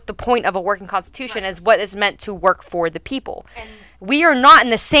 that's what the point of a working constitution is, what is meant to work for the people. And we are not in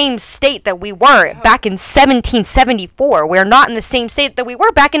the same state that we were back in 1774. We're not in the same state that we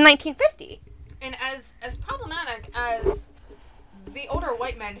were back in 1950. And as problematic as the older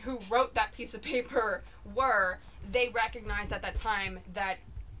white men who wrote that piece of paper were, they recognized at that time that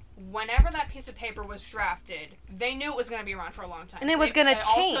whenever that piece of paper was drafted, they knew it was going to be around for a long time. And it was going to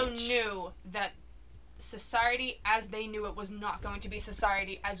change. They also knew that society as they knew it was not going to be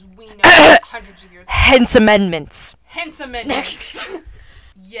society as we know it hundreds of years ago. Hence amendments.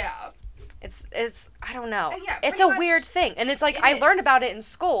 Yeah. It's I don't know. Yeah, it's a weird thing. And it's like, I learned about it in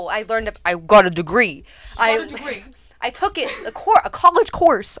school. I got a degree. I took a college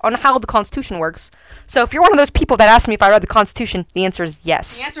course on how the Constitution works. So if you're one of those people that ask me if I read the Constitution, the answer is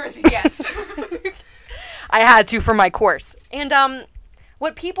yes. The answer is yes. I had to for my course. And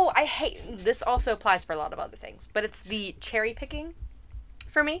what people, I hate, this also applies for a lot of other things, but it's the cherry picking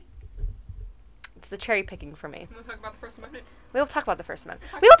for me. It's the cherry picking for me. We'll talk about the First Amendment. We'll talk about the First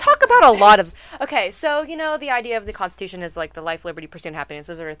Amendment. We'll talk about a lot of... Okay, so, the idea of the Constitution is, like, the life, liberty, pursuit, and happiness.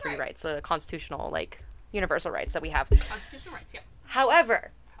 Those are our three rights. The constitutional, like... universal rights that we have. Constitutional rights, yeah.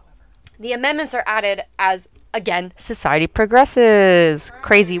 However, the amendments are added as, again, society progresses. Right.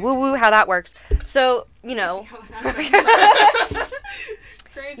 Crazy woo-woo how that works. So, Crazy.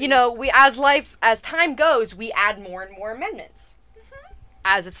 as time goes, we add more and more amendments.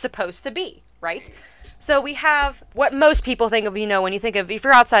 As it's supposed to be, right? So we have what most people think of, when you think of, if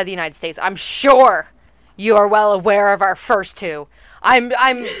you're outside the United States, I'm sure you are well aware of our first two. I'm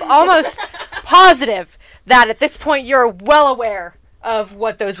almost positive that at this point you're well aware of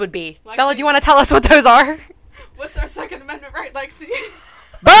what those would be. Lexi? Bella, do you want to tell us what those are? What's our Second Amendment right, Lexi?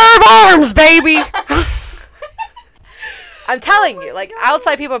 Bear arms, baby! I'm telling you,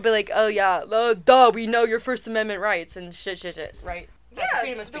 outside people will be like, oh yeah, duh, we know your First Amendment rights and shit, right? Yeah,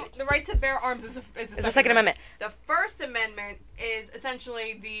 the right to bear arms is the Second Amendment. The First Amendment is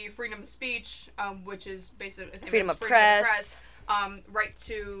essentially the freedom of speech, which is basically freedom of press, right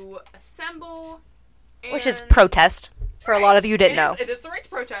to assemble, which is protest. For a lot of you didn't know, it is the right to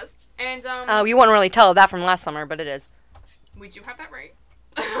protest, and you wouldn't really tell that from last summer, but it is. We do have that right,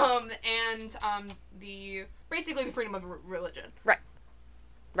 and basically the freedom of religion.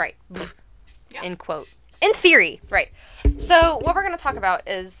 Right. Yeah. In quote. In theory, right. So what we're going to talk about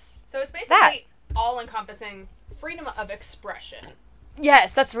is so it's basically all-encompassing freedom of expression.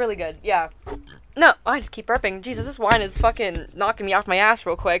 Yes, that's really good. Yeah. No, I just keep burping. Jesus, this wine is fucking knocking me off my ass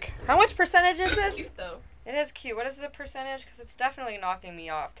real quick. How much percentage is this? Cute, though. It is cute. What is the percentage? Because it's definitely knocking me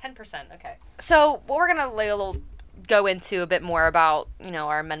off. 10%. Okay. So what we're going to go into a bit more about,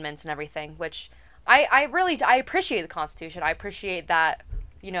 our amendments and everything, which I appreciate the Constitution. I appreciate that.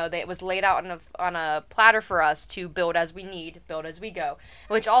 That it was laid out on a platter for us to build as we need, build as we go.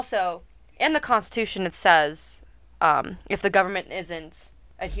 Which also, in the Constitution, it says, if the government isn't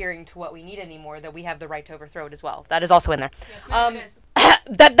adhering to what we need anymore, that we have the right to overthrow it as well. That is also in there. Yes, it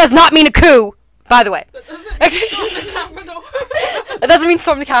is. That does not mean a coup, by the way. That doesn't mean storm the Capitol. It doesn't mean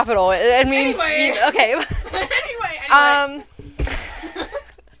storm the Capitol. It means... Anyway. Okay. Anyway.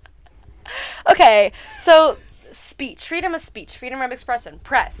 Okay, so... freedom of speech, freedom of expression,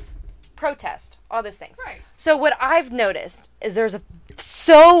 press, protest, all those things. Right. So what I've noticed is there's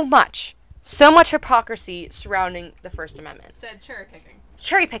so much hypocrisy surrounding the First Amendment. Said cherry picking.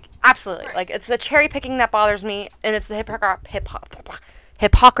 Cherry pick, absolutely. Right. It's the cherry picking that bothers me, and it's the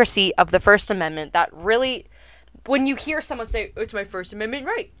hypocrisy of the First Amendment that really, when you hear someone say, it's my First Amendment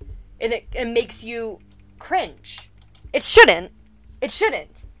right, and it makes you cringe. It shouldn't.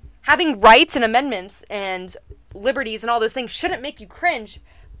 Having rights and amendments and liberties and all those things shouldn't make you cringe,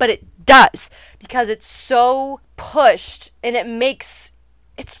 but it does, because it's so pushed, and it's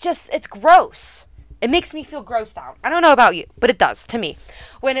gross. It makes me feel grossed out. I don't know about you, but it does to me.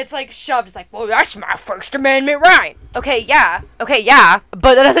 When it's shoved, it's well, that's my First Amendment right. Okay, yeah,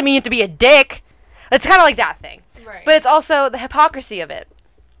 but that doesn't mean you have to be a dick. It's kind of like that thing. Right. But it's also the hypocrisy of it,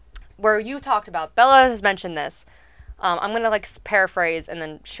 where you talked about, Bella has mentioned this. I'm going to paraphrase, and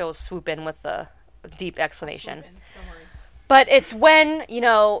then she'll swoop in with the deep explanation. Don't worry. But it's when, we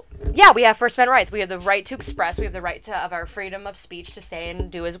have First Amendment rights. We have the right to express. We have the right of our freedom of speech to say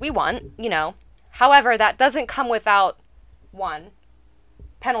and do as we want, However, that doesn't come without, one,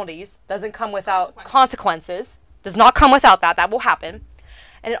 penalties. Doesn't come without consequences. Does not come without that. That will happen.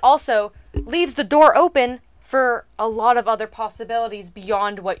 And it also leaves the door open for a lot of other possibilities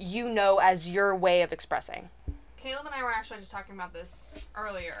beyond what you know as your way of expressing. Caleb and I were actually just talking about this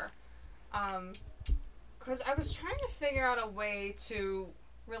earlier. Because I was trying to figure out a way to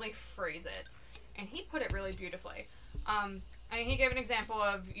really phrase it. And he put it really beautifully. He gave an example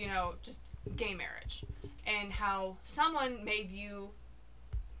of, just gay marriage. And how someone may view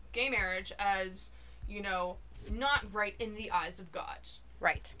gay marriage as, not right in the eyes of God.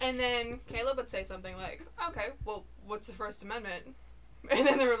 Right. And then Caleb would say something like, okay, well, what's the First Amendment? And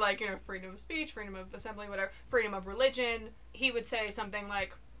then they were like, freedom of speech, freedom of assembly, whatever, freedom of religion. He would say something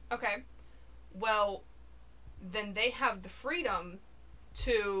like, okay, well, then they have the freedom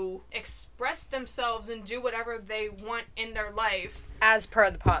to express themselves and do whatever they want in their life. As per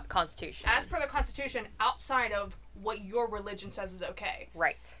the Constitution. As per the Constitution, outside of what your religion says is okay.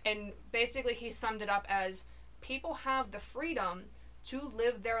 Right. And basically he summed it up as, people have the freedom to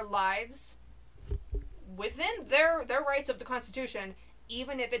live their lives within their rights of the Constitution,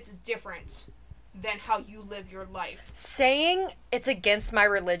 even if it's different than how you live your life. Saying it's against my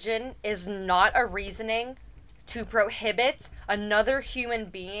religion is not a reasoning to prohibit another human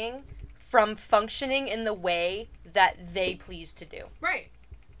being from functioning in the way that they please to do. Right.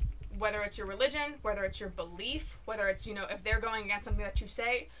 Whether it's your religion, whether it's your belief, whether it's, if they're going against something that you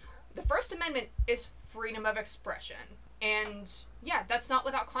say, the First Amendment is freedom of expression. And, yeah, that's not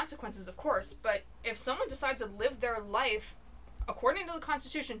without consequences, of course, but if someone decides to live their life according to the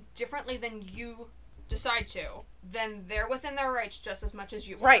Constitution, differently than you decide to, then they're within their rights just as much as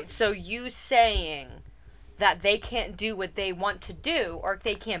you are. Right, so you saying that they can't do what they want to do, or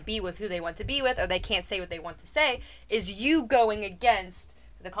they can't be with who they want to be with, or they can't say what they want to say, is you going against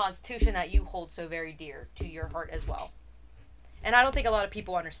the Constitution that you hold so very dear to your heart as well. And I don't think a lot of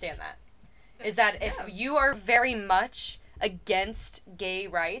people understand that. Is that if you are very much against gay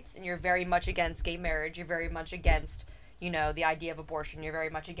rights, and you're very much against gay marriage, you're very much against, the idea of abortion, you're very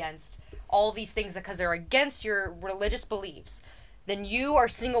much against all these things because they're against your religious beliefs, then you are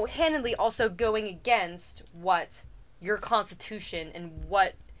single-handedly also going against what your Constitution and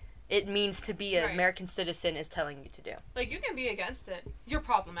what it means to be an American citizen is telling you to do. Like, you can be against it. You're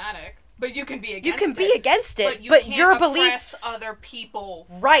problematic, but you can be against it. You can be against it, but your beliefs... other people...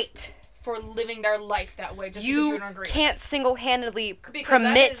 Right. ...for living their life that way just because you don't agree. You can't single-handedly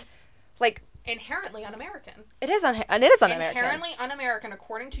permit... like... inherently un-American. It is un-American. Inherently un-American,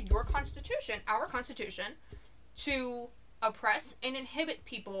 according to your Constitution, our Constitution, to oppress and inhibit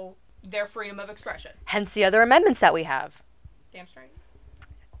people their freedom of expression. Hence the other amendments that we have. Damn straight.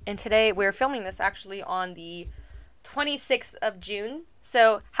 And today we're filming this actually on the 26th of June.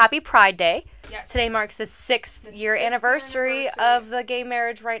 So happy Pride Day. Yes. Today marks the 6th year anniversary of the Gay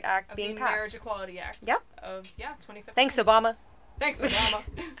Marriage Right Act being passed. Marriage Equality Act. Yep. Of 2015. Thanks, Obama. Thanks, Obama.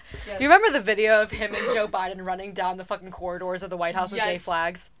 Yes. Do you remember the video of him and Joe Biden running down the fucking corridors of the White House with gay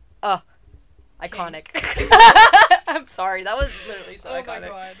flags? Iconic. I'm sorry, that was literally so iconic. Oh my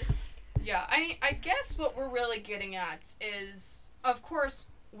god. Yeah, I guess what we're really getting at is, of course,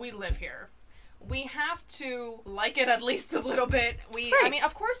 we live here. We have to like it at least a little bit. I mean,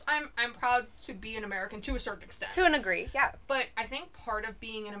 of course, I'm proud to be an American to a certain extent. To an degree, yeah. But I think part of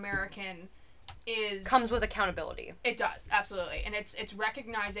being an American comes with accountability. It does, absolutely. And it's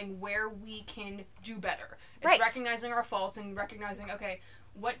recognizing where we can do better. It's recognizing our faults and recognizing, okay,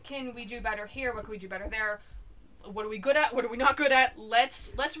 what can we do better here? What can we do better there? What are we good at? What are we not good at?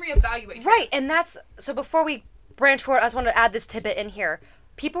 Let's reevaluate. Right, and that's... So before we branch forward, I just want to add this tidbit in here.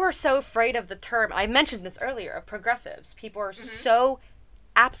 People are so afraid of the term, I mentioned this earlier, of progressives. People are so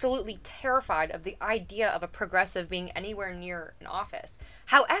absolutely terrified of the idea of a progressive being anywhere near an office.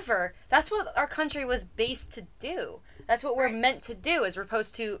 However, that's what our country was based to do. That's what we're meant to do, is we're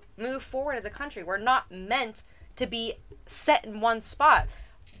supposed to move forward as a country. We're not meant to be set in one spot.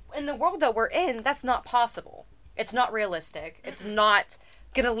 In the world that we're in, that's not possible. It's not realistic. It's not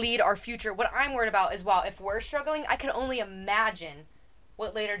going to lead our future. What I'm worried about is, if we're struggling, I can only imagine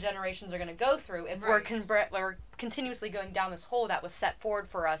what later generations are going to go through if we're continuously going down this hole that was set forward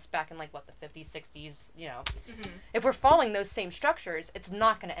for us back in, the 50s, 60s, If we're following those same structures, it's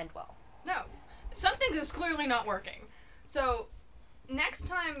not going to end well. No. Something is clearly not working. So, next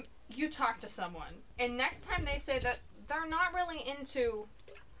time you talk to someone, and next time they say that they're not really into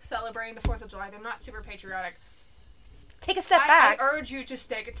celebrating the 4th of July, they're not super patriotic, take a step back. I urge you to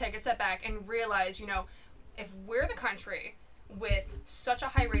take a step back and realize, if we're the country with such a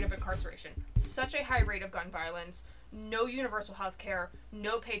high rate of incarceration, such a high rate of gun violence, no universal health care,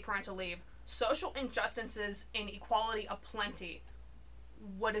 no paid parental leave, social injustices, and equality aplenty,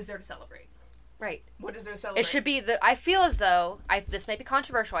 what is there to celebrate? Right. What is there to celebrate? It should be I feel as though, this may be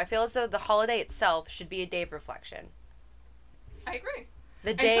controversial, I feel as though the holiday itself should be a day of reflection. I agree.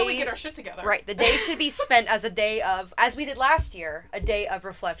 Until we get our shit together. Right. The day should be spent as a day of, as we did last year, a day of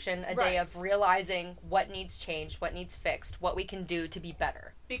reflection, a day of realizing what needs changed, what needs fixed, what we can do to be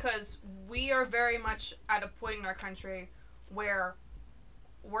better. Because we are very much at a point in our country where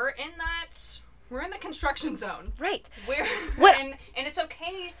we're in the construction zone. Right. And it's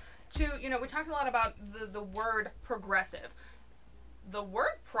okay to, we talked a lot about the word progressive. The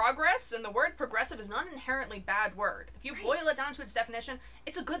word progress and the word progressive is not an inherently bad word. If you boil it down to its definition,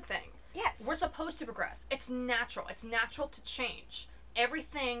 it's a good thing. Yes. We're supposed to progress. It's natural. It's natural to change.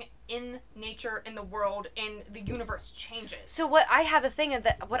 Everything in nature, in the world, in the universe changes. So what I have a thing of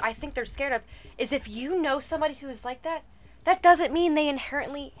that, what I think they're scared of is if you know somebody who is like that, that doesn't mean they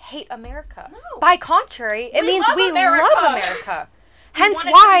inherently hate America. No. By contrary, it means we love America. Hence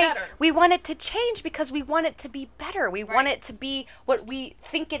why we want it to change, because we want it to be better. We want it to be what we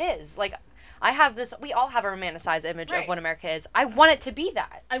think it is. Like, we all have a romanticized image of what America is. I want it to be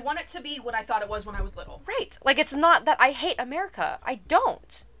that. I want it to be what I thought it was when I was little. Right. Like, it's not that I hate America. I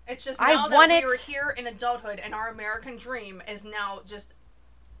don't. It's just now that we are here in adulthood and our American dream is now just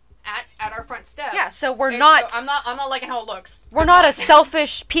at our front step. Yeah, so I'm not liking how it looks. We're not a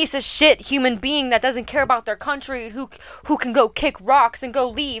selfish piece of shit human being that doesn't care about their country, who can go kick rocks and go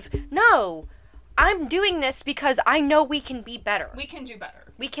leave. No. I'm doing this because I know we can be better. We can do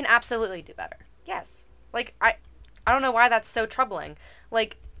better. We can absolutely do better. Yes. Like, I don't know why that's so troubling.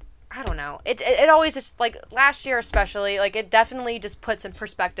 Like, I don't know. It always just, like, last year especially, like, it definitely just puts in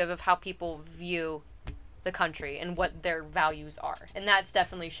perspective of how people view the country and what their values are. And that's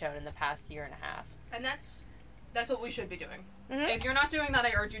definitely shown in the past year and a half. And that's what we should be doing. Mm-hmm. If you're not doing that,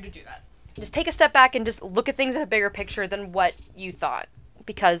 I urge you to do that. Just take a step back and just look at things in a bigger picture than what you thought.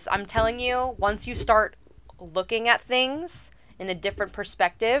 Because I'm telling you, once you start looking at things in a different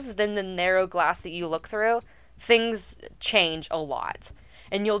perspective than the narrow glass that you look through, things change a lot.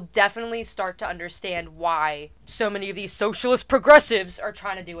 And you'll definitely start to understand why so many of these socialist progressives are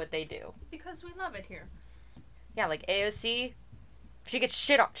trying to do what they do. Because we love it here. Yeah, like AOC, she gets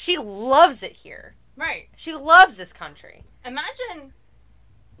shit on. She loves it here. Right. She loves this country. Imagine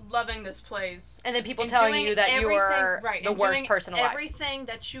loving this place. And then people telling you that you're the worst person alive. Everything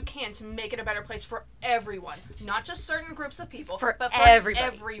that you can to make it a better place for everyone. Not just certain groups of people. But for everybody.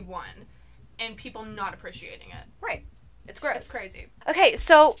 Everyone. And people not appreciating it. Right. It's gross. It's crazy. Okay,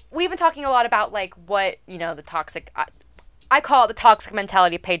 so we've been talking a lot about, like, what, you know, the toxic... I call it the toxic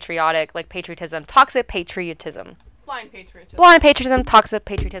mentality of patriotism. Toxic patriotism. Blind patriotism. Blind patriotism, toxic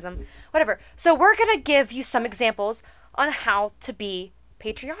patriotism, whatever. So we're going to give you some examples on how to be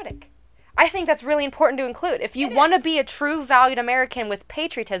patriotic. I think that's really important to include. If you want to be a true valued American with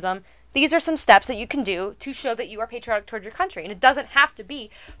patriotism, these are some steps that you can do to show that you are patriotic towards your country. And it doesn't have to be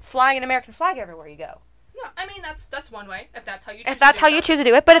flying an American flag everywhere you go. No, I mean, that's one way, if that's how you choose to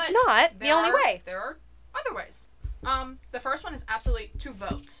do it, but it's not the only way. There are other ways. The first one is absolutely to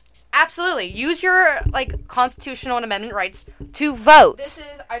vote. Absolutely. Use your, like, constitutional and amendment rights to vote.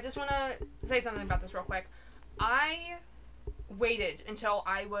 I just want to say something about this real quick. I waited until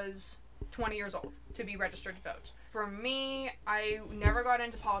I was 20 years old to be registered to vote. For me, I never got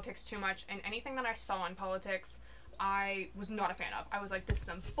into politics too much, and anything that I saw in politics, I was not a fan of. I was like, this is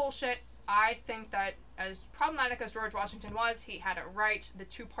some bullshit. I think that as problematic as George Washington was, he had it right. The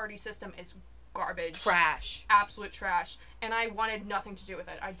two-party system is garbage. Trash. Absolute trash. And I wanted nothing to do with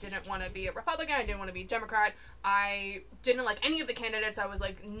it. I didn't want to be a Republican. I didn't want to be a Democrat. I didn't like any of the candidates. I was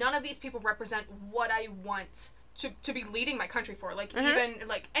like, none of these people represent what I want to be leading my country for. Like, even,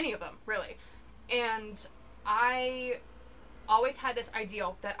 like, any of them, really. And I always had this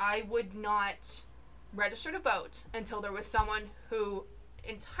ideal that I would not register to vote until there was someone who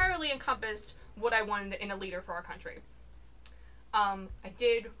entirely encompassed what I wanted in a leader for our country. I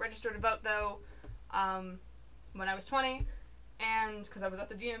did register to vote, though, when I was 20, and because I was at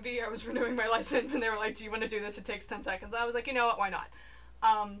the DMV, I was renewing my license, and they were like, do you want to do this? It takes 10 seconds. I was like, you know what, why not?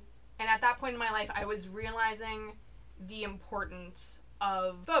 And at that point in my life, I was realizing the importance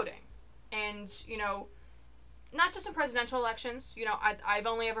of voting. And, you know, not just in presidential elections. You know, I've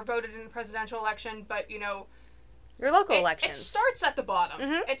only ever voted in a presidential election, but, you know... Your local elections. It starts at the bottom.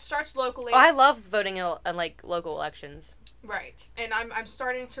 Mm-hmm. It starts locally. Oh, I love voting in, like, local elections. Right. And I'm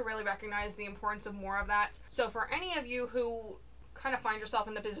starting to really recognize the importance of more of that. So for any of you who kind of find yourself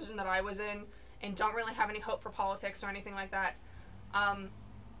in the position that I was in and don't really have any hope for politics or anything like that,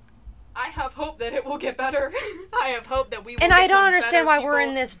 I have hope that it will get better. I have hope that we will And I don't understand why people. We're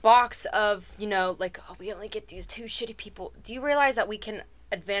in this box of, you know, like, oh, we only get these two shitty people. Do you realize that we can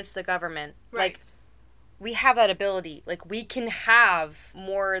advance the government? Right. Like, we have that ability. Like, we can have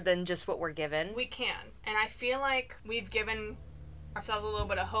more than just what we're given. We can. And I feel like we've given ourselves a little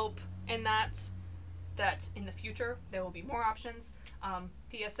bit of hope in that in the future there will be more options.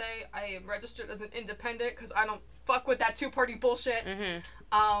 PSA, I am registered as an independent because I don't fuck with that two-party bullshit.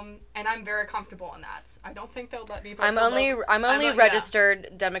 Mm-hmm. And I'm very comfortable in that. I don't think they'll let me vote. I'm only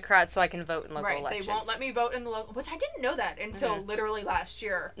registered Democrat so I can vote in local elections. They won't let me vote in the local, which I didn't know that until literally last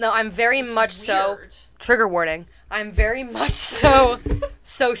year. No, I'm very much so. Trigger warning. I'm very much so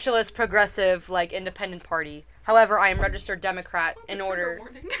socialist, progressive, like independent party. However, I am registered Democrat in order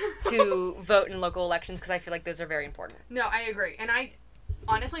to vote in local elections because I feel like those are very important. No, I agree. And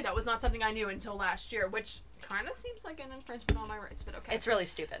honestly, that was not something I knew until last year, which kind of seems like an infringement on my rights, but okay. It's really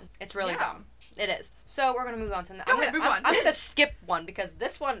stupid. It's really dumb. It is. So we're going to move on to... I'm going to skip one because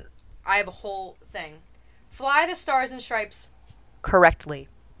this one, I have a whole thing. Fly the stars and stripes correctly.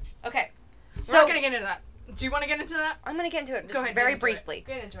 Okay. We're not going to get into that. Do you want to get into that? I'm going to get into it just Go ahead, very briefly.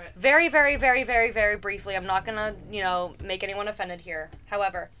 Get into it. Very, very, very, very, very briefly. I'm not going to, you know, make anyone offended here.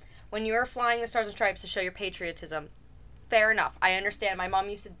 However, when you're flying the stars and stripes to show your patriotism, fair enough. I understand. My mom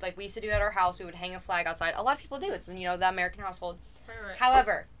used to, like, we used to do it at our house. We would hang a flag outside. A lot of people do. It's, you know, the American household. Right.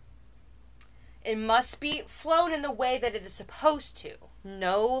 However, it must be flown in the way that it is supposed to.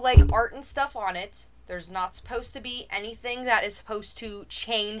 No, like, art and stuff on it. There's not supposed to be anything that is supposed to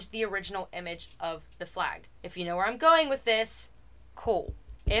change the original image of the flag. If you know where I'm going with this, cool.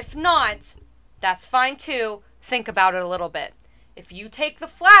 If not, That's fine too. Think about it a little bit. If you take the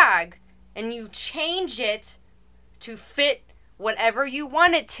flag and you change it to fit whatever you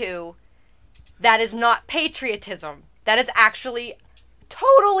want it to, that is not patriotism. That is actually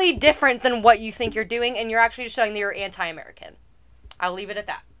totally different than what you think you're doing, and you're actually just showing that you're anti-American. I'll leave it at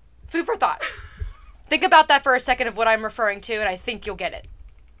that. Food for thought. Think about that for a second of what I'm referring to, and I think you'll get it.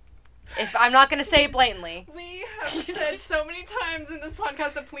 If I'm not going to say it blatantly. We have said so many times in this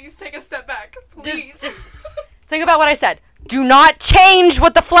podcast that please take a step back. Please. Just think about what I said. Do not change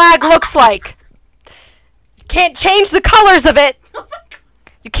what the flag looks like. You can't change the colors of it. Oh my God.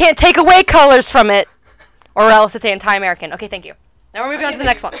 You can't take away colors from it, or else it's anti-American. Okay, thank you. Now we're moving on to the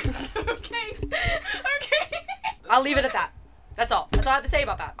next one. Okay. I'll leave it at that. That's all. That's all I have to say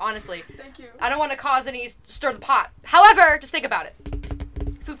about that, honestly. Thank you. I don't want to cause any stir the pot. However, just think about it.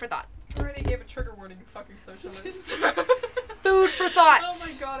 Food for thought. I already gave a trigger warning, you fucking socialist. Food for thought. Oh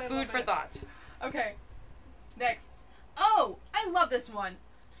my God, Food for thought. Okay. Next. Oh, I love this one.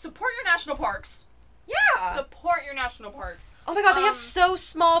 Support your national parks. Yeah. Support your national parks. Oh my God, they have so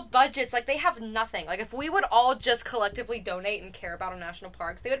small budgets. Like, they have nothing. Like, if we would all just collectively donate and care about our national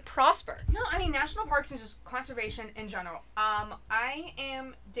parks, they would prosper. No, I mean, national parks and just conservation in general. I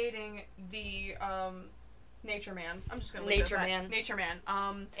am dating the, Nature Man. I'm just gonna leave Nature it at Man. that. Nature Man.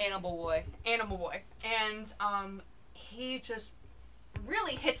 Animal boy. Animal boy. And, he just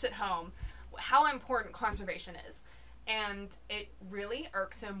really hits it home how important conservation is. And it really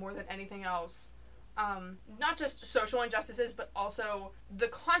irks him more than anything else. Not just social injustices, but also the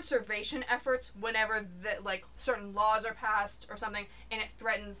conservation efforts whenever certain laws are passed or something, and it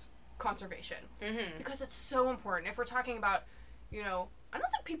threatens conservation. Mm-hmm. Because it's so important. If we're talking about, I don't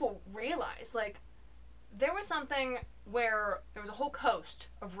think people realize, there was something where there was a whole coast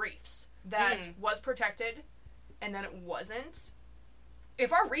of reefs that was protected, and then it wasn't.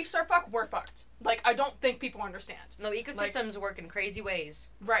 If our reefs are fucked, we're fucked. I don't think people understand. No, ecosystems work in crazy ways.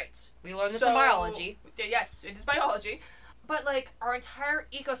 Right. We learned this in biology. Yes, it is biology. But, our entire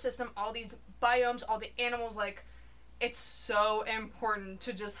ecosystem, all these biomes, all the animals, it's so important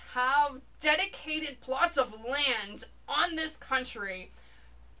to just have dedicated plots of land on this country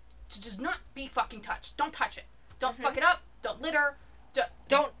to just not be fucking touched. Don't touch it. Don't fuck it up. Don't litter.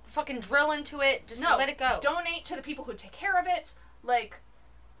 Don't fucking drill into it. Just let it go. Donate to the people who take care of it.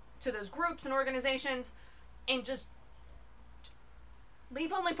 To those groups and organizations, and just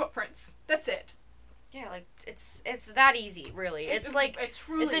leave only footprints. That's it. Yeah, it's that easy, really. It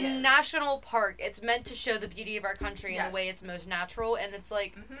truly it's a is. national park. It's meant to show the beauty of our country in the way it's most natural, and it's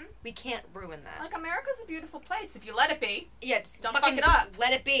we can't ruin that. America's a beautiful place if you let it be. Yeah, just don't fucking fuck it up.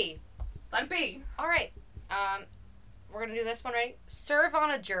 Let it be. Let it be. All right. We're gonna do this one, right? Serve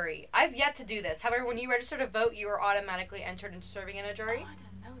on a jury. I've yet to do this. However, when you register to vote, you are automatically entered into serving in a jury. Oh, I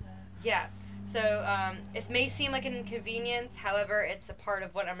didn't know that. Yeah. So, it may seem like an inconvenience, however, it's a part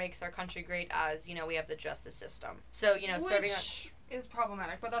of what makes our country great as, we have the justice system. So, serving Which is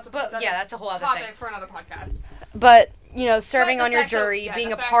problematic, but that's a whole other topic thing. for another podcast. But, serving But on your jury,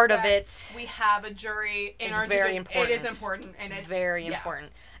 being a part of it... We have a jury in our very important. It is important, and it's... Very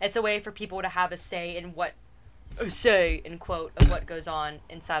important. It's a way for people to have a say in quote, of what goes on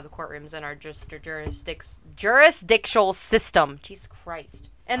inside the courtrooms in our jurisdictional system. Jesus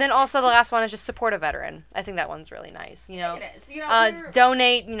Christ. And then also the last one is just support a veteran. I think that one's really nice. It is.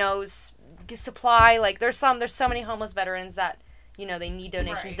 Donate. Supply. There's so many homeless veterans that they need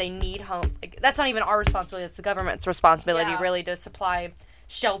donations. Right. They need home. That's not even our responsibility. It's the government's responsibility, really, to supply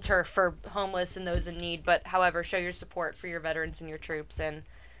shelter for homeless and those in need. But however, show your support for your veterans and your troops, and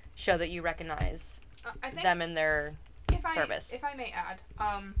show that you recognize them in their service. If I may add,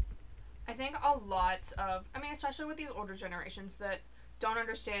 I think a lot of, especially with these older generations that don't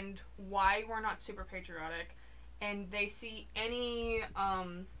understand why we're not super patriotic, and they see any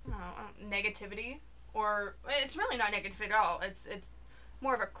negativity, or it's really not negative at all. It's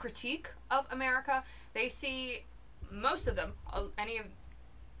more of a critique of America. They see most of them,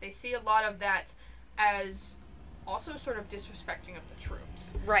 they see a lot of that as also sort of disrespecting of the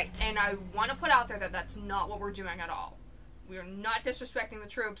troops. Right. And I want to put out there that that's not what we're doing at all. We are not disrespecting the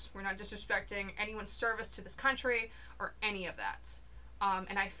troops. We're not disrespecting anyone's service to this country or any of that.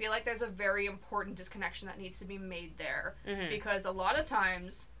 And I feel like there's a very important disconnection that needs to be made there. Mm-hmm. Because a lot of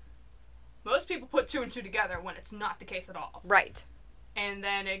times, most people put two and two together when it's not the case at all. Right. And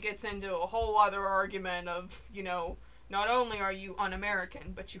then it gets into a whole other argument of, not only are you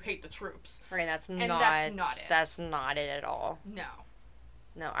un-American, but you hate the troops. Right, that's not it. That's not it at all.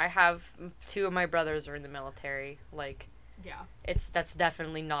 No, I have two of my brothers are in the military. Yeah. That's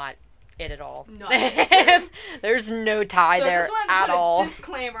definitely not it at all. Not it. There's no tie So I there just want to at put all. a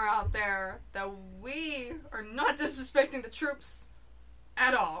disclaimer out there that we are not disrespecting the troops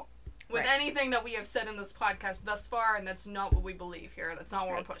at all with Right. anything that we have said in this podcast thus far, and that's not what we believe here. That's not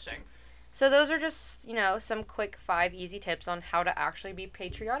what Right. we're pushing. So those are just, some quick 5 easy tips on how to actually be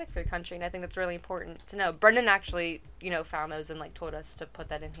patriotic for your country, and I think that's really important to know. Brendan actually, found those and, told us to put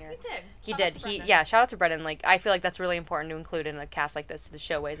that in here. He did. He Shout did. out to Brendan. Shout out to Brendan. I feel like that's really important to include in a cast like this to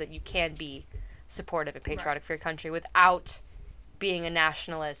show ways that you can be supportive and patriotic Right. for your country without being a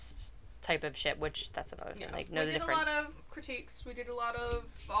nationalist type of shit, which that's another thing. Yeah. Know the difference. We did a lot of critiques. We did a lot of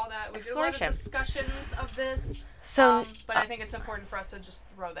all that. We did a lot of Exploration. discussions of this. So, but I think it's important for us to just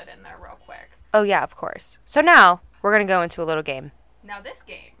throw that in there real quick. oh yeah, of course. So now we're gonna go into a little game. Now this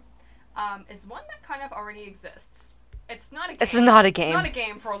game is one that kind of already exists. It's not a game. It's not a game. It's not a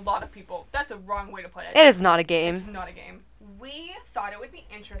game for a lot of people. That's a wrong way to put it. It is not a game. It's not a game. We thought it would be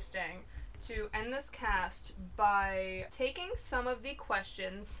interesting to end this cast by taking some of the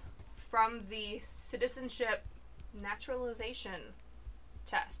questions from the citizenship naturalization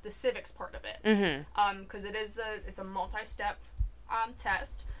test, the civics part of it. Mm-hmm. Because it's a multi-step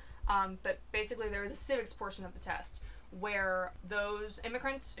test. But basically there is a civics portion of the test where those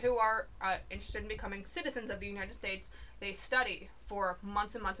immigrants who are interested in becoming citizens of the United States, they study for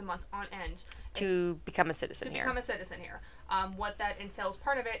months and months and months on end To become a citizen here. become a citizen here. What that entails,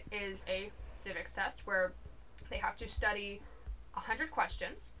 part of it is a civics test where they have to study 100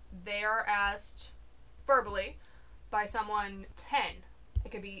 questions. They are asked verbally by someone 10.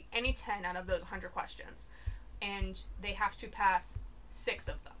 It could be any 10 out of those 100 questions. And they have to pass 6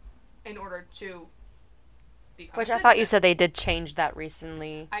 of them in order to become Which a I thought you citizen. said they did change that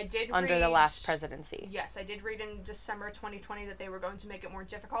recently I did under the read- last presidency. Yes, I did read in December 2020 that they were going to make it more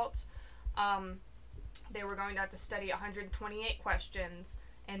difficult. They were going to have to study 128 questions,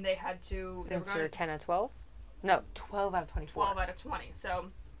 and they had to... They were Answer going 10 out of 12? No, 12 out of 24. 12 out of 20. So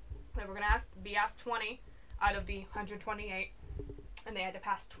they were going to be asked 20 out of the 128, and they had to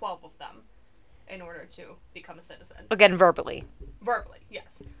pass 12 of them in order to become a citizen. Again, verbally. Verbally,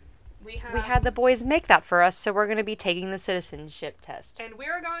 yes. We had the boys make that for us, so we're going to be taking the citizenship test. And we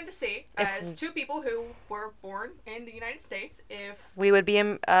are going to see, as 2 people who were born in the United States, if, We would be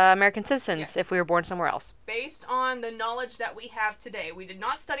American citizens Yes. if we were born somewhere else. based on the knowledge that we have today, we did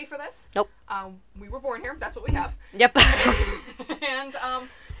not study for this. Nope. We were born here. That's what we have. Yep. And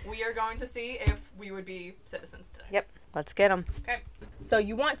we are going to see if we would be citizens today. Yep. Let's get them. Okay. So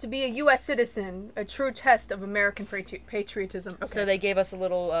you want to be a U.S. citizen, a true test of American patriotism. Okay. So they gave us a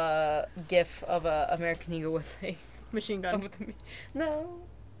little gif of a American Eagle with a... machine gun. No.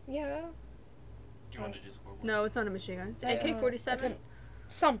 Yeah. Do you want to just go over? No, it's not a machine gun. It's It's AK-47.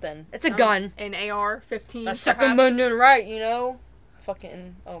 Something. It's a gun. An AR-15. The second perhaps. one right,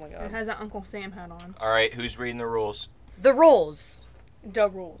 Fucking... Oh my It god. has an Uncle Sam hat on. All right, who's reading the rules? The rules. The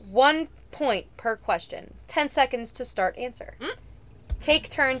rules. 1 point per question. 10 seconds to start answer. Take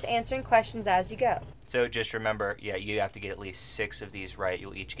turns answering questions as you go. So just remember, you have to get at least 6 of these right.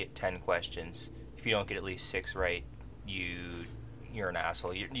 You'll each get 10 questions. If you don't get at least 6 right, you're an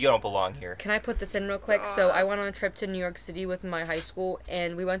asshole. You don't belong here. Can I put this in real quick? So I went on a trip to New York City with my high school,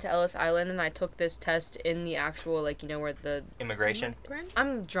 and we went to Ellis Island, and I took this test in the actual, where the... Immigration?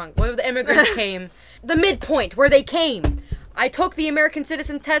 I'm drunk. Where the immigrants came. The midpoint, where they came. I took the American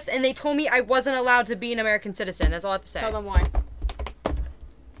citizen test, and they told me I wasn't allowed to be an American citizen. That's all I have to say. Tell them why.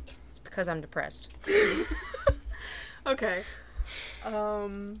 It's because I'm depressed. Okay.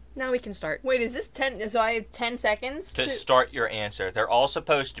 Now we can start. Wait, is this 10? So I have 10 seconds To start your answer. They're all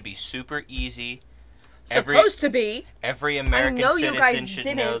supposed to be super easy. supposed to be. Every American know you citizen guys should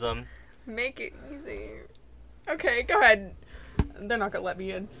didn't. know them. Make it easy. Okay, go ahead. They're not gonna let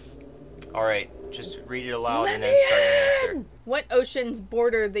me in. All right, just read it aloud and then start your answer. What oceans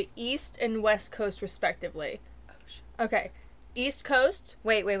border the east and west coast, respectively? Okay, east coast.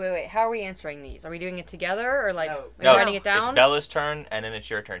 Wait. How are we answering these? Are we doing it together, or are No, we writing it down? It's Bella's turn, and then it's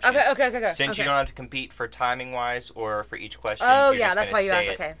your turn. Okay. Since you don't have to compete for timing-wise or for each question, Oh, you're yeah, just that's gonna why you say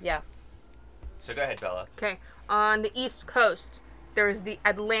asked. it. Okay, yeah. So go ahead, Bella. Okay, on the east coast, there's the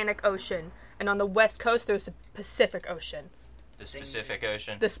Atlantic Ocean, and on the west coast, there's the Pacific Ocean. The Pacific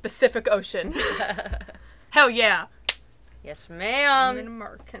Ocean. The Pacific Ocean. Hell yeah. Yes, I'm an ma'am.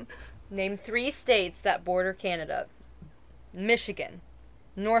 American. Name 3 states that border Canada. Michigan,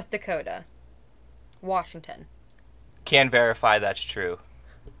 North Dakota, Washington. Can verify that's true.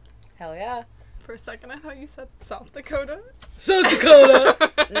 Hell yeah. For a second, I thought you said South Dakota. South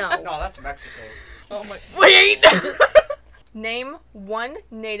Dakota. No. No, that's Mexico. Oh my. Wait! Name one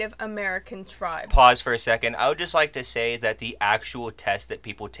Native American tribe. Pause for a second. I would just like to say that the actual test that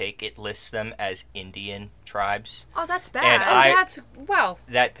people take, it lists them as Indian tribes. Oh, that's bad. And Wow.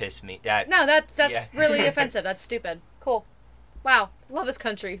 That pissed me. No, that's Yeah. really offensive. That's stupid. Cool. Wow. Love this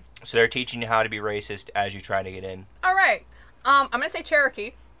country. So they're teaching you how to be racist as you try to get in. All right. I'm going to say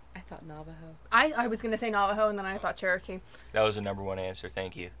Cherokee. I thought Navajo. I was going to say Navajo, and then I thought Cherokee. That was the number one answer.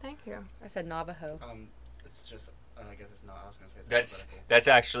 Thank you. Thank you. I said Navajo. It's just. I guess it's not. I was gonna say it's alphabetical. That's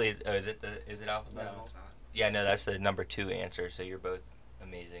actually. Is it alphabetical? No, it's not. Yeah, no, that's the number 2 answer. So you're both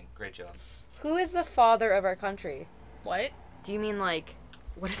amazing. Great job. Who is the father of our country? What? Do you mean like?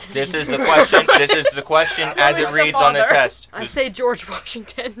 What is this? This is the question. This is the question as it Who is the reads on the father? test. I say George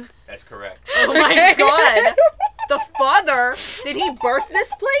Washington. That's correct. Oh my god. The father? Did he birth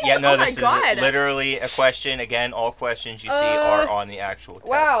this place? Yeah, no, oh my this god. is literally a question. Again, all questions you see are on the actual test.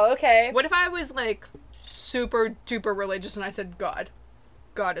 Wow. Okay. What if I was like super duper religious and I said God?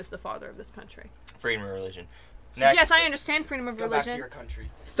 God is the father of this country. Freedom of religion. Next. Yes, I understand freedom of Go religion. back to your country.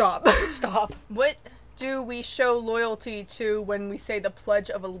 Stop. Stop. What do we show loyalty to when we say the Pledge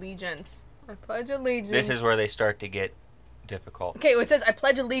of Allegiance? I pledge allegiance. This is where they start to get difficult. Okay, well, it says I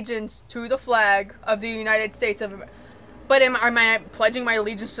pledge allegiance to the flag of the United States of America. But am I pledging my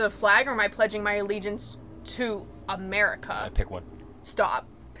allegiance to the flag, or am I pledging my allegiance to America? Pick one. Stop.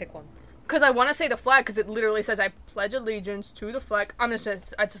 Pick one. Because I want to say the flag, because it literally says I pledge allegiance to the flag. I'm just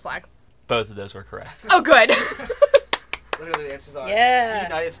it's a flag. Both of those were correct. Oh, good. Literally, the answers are Yeah. the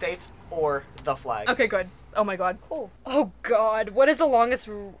United States or the flag. Okay, good. Oh my god. Cool. Oh God. What is the longest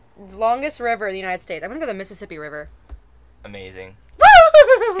river in the United States? I'm gonna go the Mississippi River. Amazing.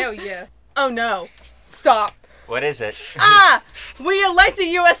 Hell yeah. Oh no. Stop. What is it? We elect a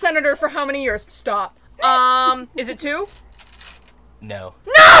U.S. Senator for how many years? Stop. Is it 2? No.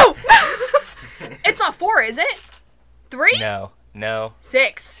 No! It's not 4, is it? 3? No. No.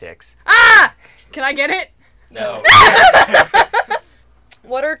 6. 6. Can I get it? No.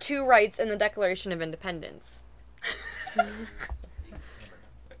 What are 2 rights in the Declaration of Independence?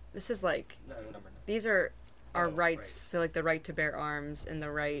 This is like, No, number 9. these are our rights. right. So like the right to bear arms and the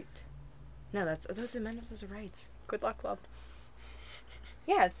right. No, those amendments. Those are rights. Good luck, love.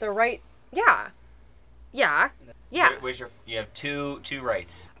 Yeah, it's the right. Yeah. Yeah. Yeah. Where's you have two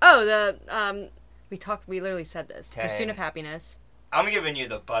rights. Oh, we literally said this. 10. Pursuit of happiness. I'm giving you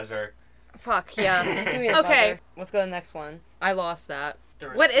the buzzer. Fuck, yeah. Give me the Okay. buzzer. Let's go to the next one. I lost that. There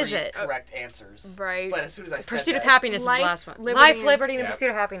was What is 3 it? correct answers. Right. But as soon as I said Pursuit of that, happiness Life, is the last one. liberty, Life, and- liberty, and the Yep. pursuit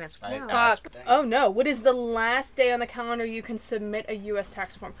of happiness. I Wow. asked. Fuck. Oh no. What is the last day on the calendar you can submit a U.S.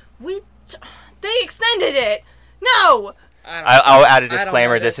 tax form? They extended it. No. I'll add a I don't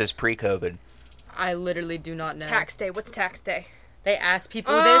disclaimer. know This this. is pre-COVID. I literally do not know. Tax day. What's tax day? They ask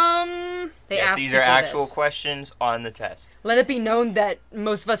people this. They Yes, ask these are people actual this. questions on the test. Let it be known that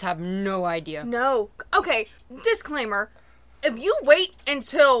most of us have no idea. No. Okay. Disclaimer. If you wait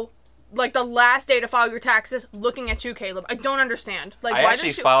until like the last day to file your taxes, looking at you, Caleb, I don't understand. Like, I why actually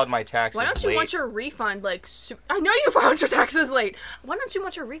don't you? filed my taxes Why don't you late. want your refund? Like, I know you filed your taxes late. Why don't you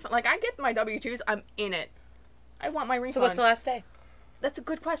want your refund? Like, I get my W-2s. I'm in it. I want my refund. So what's the last day? That's a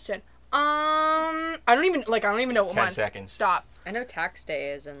good question. I don't even know what 10 month. seconds. Stop. I know tax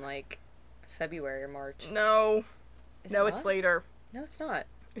day is in like February or March. No. Is No, it it's not? later. No, it's not.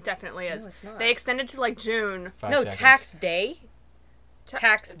 It definitely is. No, it's not. They extended to like June. 5 No, seconds. tax day.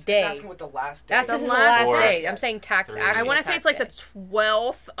 Tax It's day. asking what the last day. This The is the last last day. day. I'm saying tax. 3. Actual I want to say tax it's like day. the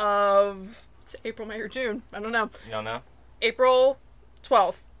 12th of it's April, May, or June. I don't know. You don't know? April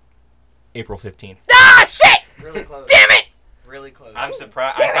 12th. April 15th. Ah, shit! Really close. Damn it! Really close. I'm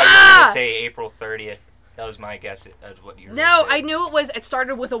surprised. I thought you were going to say April 30th. That was my guess of what you were No, gonna say. I knew it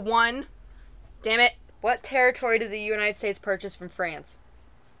started with a 1. Damn it. What territory did the United States purchase from France?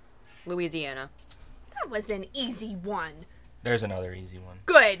 Louisiana. That was an easy one. There's another easy one.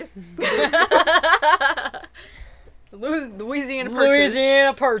 Good. Louisiana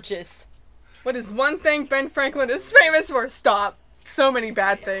Purchase. Purchase. What is one thing Ben Franklin is famous for? Stop. So many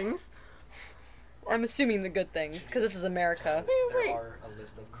bad things. I'm assuming the good things, because this is America. There Wait. are a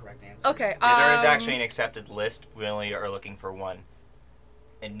list of correct answers. Okay. Yeah, there is actually an accepted list. We only are looking for one.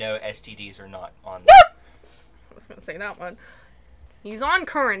 And no STDs are not on there. I was gonna say that one. He's on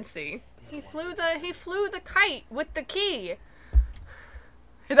currency. He flew the kite with the key.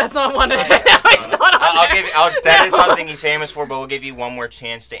 That's not one. It's not on I'll there. give you, that is No. something he's famous for, but we'll give you one more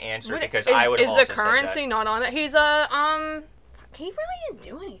chance to answer What- because is, I would have is also the currency said not on it? He's he really didn't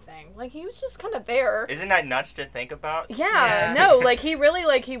do anything. Like, he was just kind of there. that. Isn't that nuts to think about? Yeah, Yeah. no, like, he really,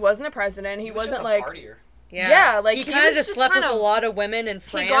 like, he wasn't a president. He was wasn't just a like, partier. Yeah, like, he he kind of was just just slept with kind a of- lot of women in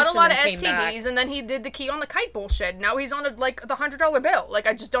France. He got a lot of and then came back. STDs, and then he did the key on the kite bullshit. Now he's on the $100 bill. Like,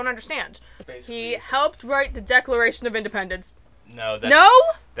 I just don't understand. Basically, He helped write the Declaration of Independence. No, No?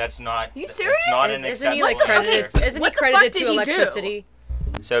 that's not. You serious? That's not an Isn't he acceptable credited? answer. Isn't he What the credited fuck to did he do? electricity?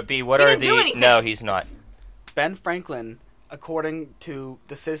 So B, what He are didn't do the? anything. No, he's not. Ben Franklin, according to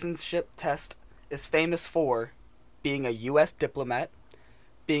the citizenship test, is famous for being a U.S. diplomat,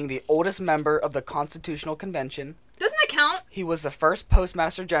 being the oldest member of the Constitutional Convention. Doesn't that count? He was the first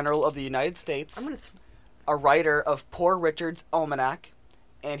Postmaster General of the United States, I'm gonna. a writer of Poor Richard's Almanac,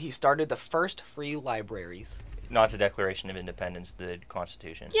 and he started the first free libraries. Not the Declaration of Independence, the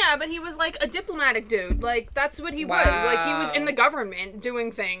Constitution. Yeah, but he was like a diplomatic dude. Like, that's what he was. Like, he was in the government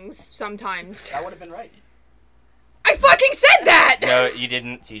doing things sometimes. That would have been right. I fucking said that! No, you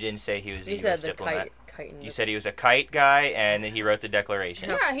didn't. You didn't say he was a You said U.S. the diplomat. kite. You said he was a kite guy, and then he wrote the Declaration.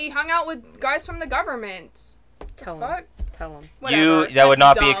 Yeah, he hung out with guys from the government. Tell him. Fuck? Tell him. Whatever. That would That's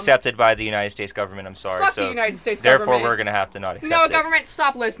not be dumb. accepted by the United States government. I'm sorry. Fuck so the United States therefore, government. we're gonna have to not accept No, it. government,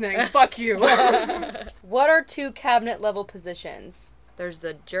 stop listening. Fuck you. What are 2 cabinet level positions? There's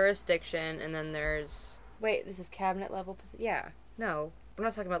the jurisdiction, and then there's. Wait, this is cabinet level position. Yeah. No, we're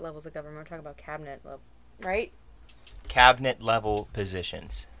not talking about levels of government. We're talking about cabinet level, right? Cabinet level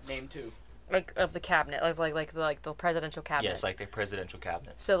positions. Name 2. Like of the cabinet, like the presidential cabinet. Yes, like the presidential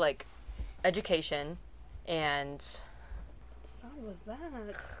cabinet. So like, education, and What sound was that? I'm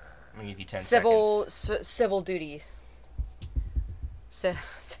gonna give you 10 civil seconds. civil duty. So,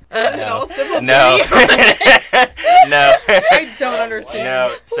 No, civil No. duty. No. I don't understand.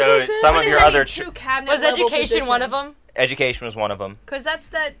 No. So some of your other was education one of them? education was one of them. Because that's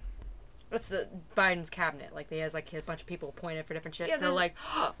that. What's the Biden's cabinet? Like, he has like a bunch of people appointed for different shit. Yeah, so there's- like,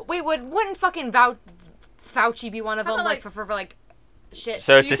 wait, wouldn't fucking Fauci be one of How them? about, Like for like shit.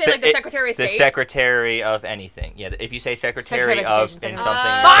 So it's You the, say, like, the Secretary of the State? secretary of anything. Yeah, if you say secretary Secretary of of Education, in secretary.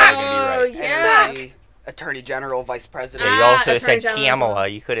 something, you're Oh, gonna be right. yeah. Energy, Attorney General, Vice President, Yeah, you also Attorney said General as Kamala. well.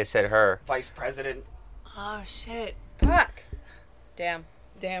 You could have said her. Vice President. Oh, shit. Fuck. Damn.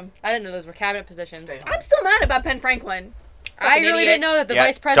 Damn. I didn't know those were cabinet positions. Stay home. I'm still mad about Ben Franklin. I Fucking really idiot. didn't know that the Yeah,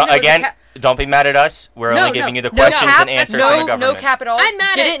 vice president was again, a don't be mad at us. We're only giving you the no questions cap, and answers no, from the government. No cap at all. I'm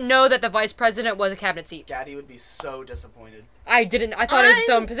mad at- Didn't know that the vice president was a cabinet seat. Gaddy would be so disappointed. I didn't. I thought it was its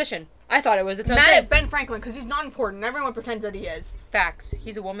I'm own position. I thought it was its own Mad thing. at Ben Franklin because he's not important. Everyone pretends that he is. Facts.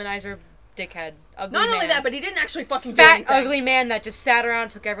 He's a womanizer, dickhead, ugly Not man. only that, but he didn't actually fucking do fat, anything. ugly man that just sat around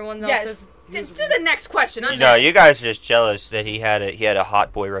and took everyone else's. Yes. Do the next question. I'm No, next. you guys are just jealous that he had a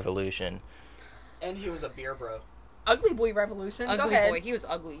hot boy revolution. And he was a beer bro. Ugly boy revolution. Go Ugly ahead. boy. He was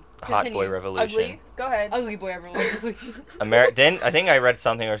ugly. Hot Continue. boy revolution. Ugly. Go ahead. Ugly boy revolution. I think I read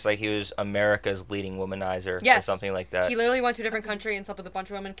something where it's like he was America's leading womanizer or Yes. something like that. He literally went to a different country and slept with a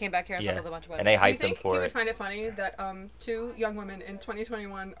bunch of women, came back here and Yeah. slept with a bunch of women. And they Do you hyped him think for he it. would find it funny that 2 young women in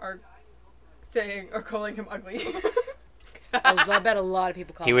 2021 are saying or calling him ugly? I bet a lot of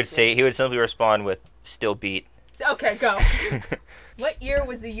people call He him would ugly. he would simply respond with "still beat." Okay, go. What year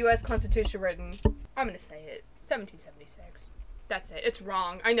was the U.S. Constitution written? I'm gonna say it. 1776. That's it. It's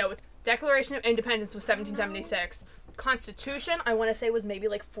wrong. I know. It's Declaration of Independence was 1776. Constitution, I want to say, was maybe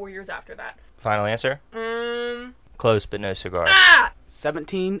like 4 years after that. Final answer? Close, but no cigar. Ah!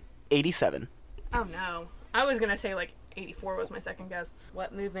 1787. Oh no. I was gonna say like 84 was my second guess.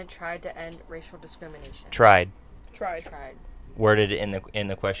 What movement tried to end racial discrimination? Tried. Tried. Worded in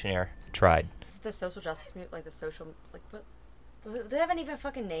the questionnaire. Tried. Is it the social justice movement? Like the social, like what? Do they have an even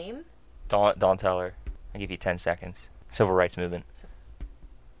fucking name? Don't tell her. I'll give you 10 seconds. Civil rights movement.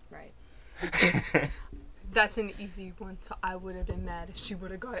 Right. That's an easy one, so I would have been mad if she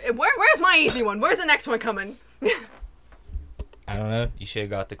would have got it. And where's my easy one? Where's the next one coming? I don't know. You should have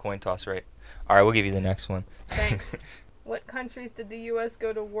got the coin toss right. All right, we'll give you the next one. Thanks. What countries did the U.S.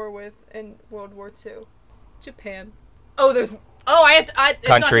 go to war with in World War II? Japan. Oh, there's... Oh, I have to... it's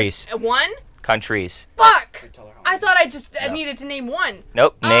not Countries. just one? Countries. Fuck! Tell her how I many. thought I just No. needed to name one.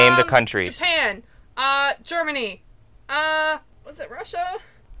 Nope. Name the countries. Japan. Germany. Was it Russia?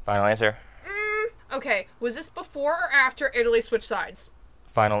 Final answer. Okay. Was this before or after Italy switched sides?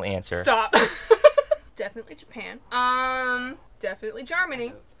 Final answer. Stop. Definitely Japan. Definitely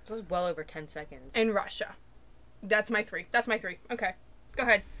Germany. This was well over 10 seconds. And Russia. That's my 3. Okay. Go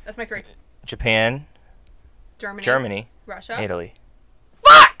ahead. That's my 3. Japan, Germany, Russia. Italy.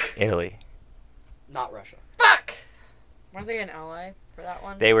 Fuck! Italy. Not Russia. Fuck! Weren't they an ally for that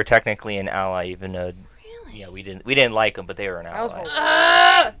one? They were technically an ally, even though Really? yeah, we didn't like them, but they were an That was ally.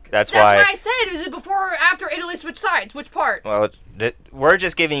 horrible. That's That's why. what I said. Was it before or after Italy switched sides? Which part? Well, we're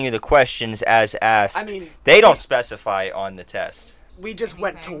just giving you the questions as asked. I mean, they don't specify on the test. we just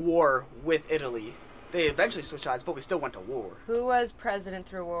went to war with Italy. They eventually switched sides, but we still went to war. Who was president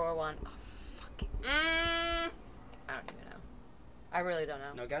through World War One? Oh, fucking. I don't even know. I really don't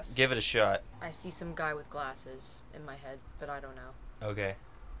know. No guess? Give it a shot. I see some guy with glasses in my head, but I don't know. Okay.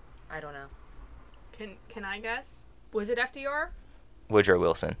 I don't know. Can I guess? Was it FDR? Woodrow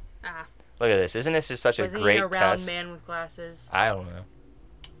Wilson. Ah. Look at this. Isn't this just such Wasn't a great he a round test? man with glasses? I don't know.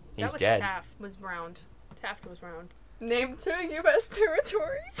 He's that was dead. Taft was round. Taft was round. Name 2 U.S.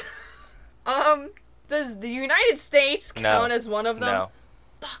 territories. Does the United States count as one of them? No.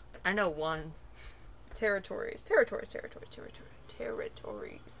 Fuck. I know one. Territories.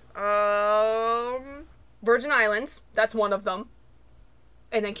 Virgin Islands. That's one of them.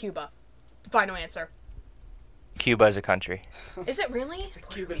 And then Cuba. Final answer. Cuba is a country. Is it really?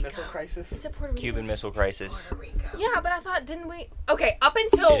 Cuban Missile Crisis. Is it Puerto Rico? Cuban Missile Crisis. Puerto Rico. Yeah, but I thought, didn't we? Okay, up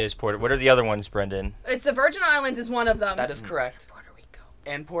until... It is Puerto... What are the other ones, Brendan? It's the Virgin Islands is one of them. That is correct. Puerto Rico.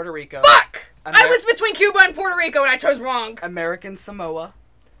 And Puerto Rico. Fuck! I was between Cuba and Puerto Rico and I chose wrong. American Samoa,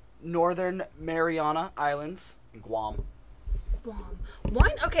 Northern Mariana Islands, and Guam. Guam.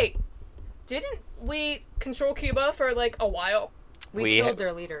 Why? Okay, didn't we control Cuba for like a while? We killed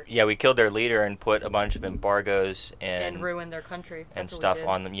their leader. Yeah, we killed their leader and put a bunch of embargoes And ruined their country. and That's what stuff we did.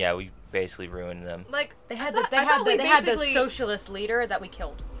 on them. Yeah, we basically ruined them. Like They had I thought we they had the basically- socialist leader that we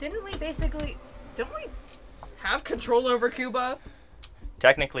killed. Didn't we basically? Don't we have control over Cuba?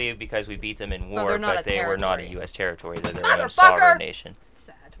 Technically, because we beat them in war, they're not but a they were not a territory. U.S. territory. They're their own Motherfucker! sovereign nation.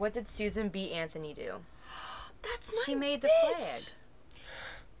 Sad. What did Susan B. Anthony do? That's my She made the bitch. flag.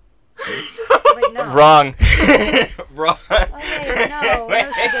 Wait, no. Wrong. Wrong. Oh, wait, no.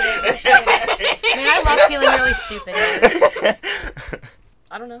 No, she didn't. No, she didn't. I mean, I love feeling really stupid.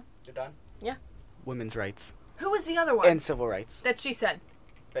 I don't know. You're done? Yeah. Women's rights. Who was the other one And civil rights. that she said?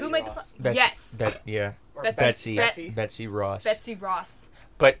 Betty Who made Ross. the? Yes. Yeah. Or Betsy. Betsy Ross. Betsy Ross.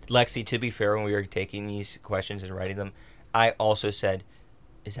 But Lexi, to be fair, when we were taking these questions and writing them, I also said,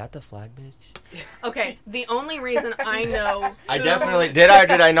 "Is that the flag, bitch?" Okay, the only reason I know. I who- definitely did. I or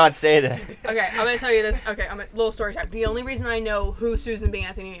did I not say that? Okay, I'm gonna tell you this. Okay, I'm a little story time. The only reason I know who Susan B.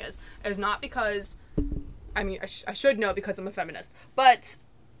 Anthony is not because, I mean, I should know because I'm a feminist, but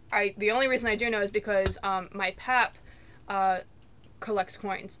the only reason I do know is because my pap collects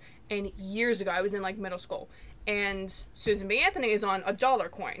coins, and years ago I was in like middle school, and Susan B. Anthony is on a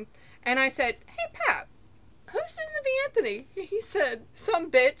 $1 coin, and I said, "Hey, Pap, who's Susan B. Anthony?" He said, "Some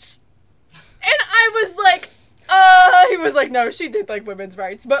bitch," and I was like, he was like, "No, she did like women's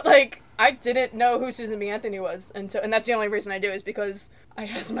rights," but like I didn't know who Susan B. Anthony was until, and that's the only reason I do is because I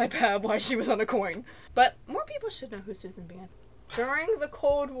asked my pap why she was on a coin. But more people should know who Susan B. Anthony. During the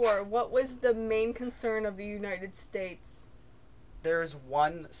Cold War, what was the main concern of the United States? There's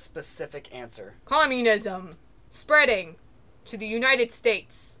one specific answer. Communism spreading to the United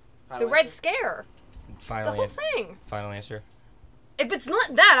States. Final The Red answer? Scare. Final The whole thing. Final answer. If it's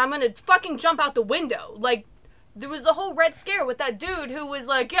not that, I'm gonna fucking jump out the window. Like, there was the whole Red Scare with that dude who was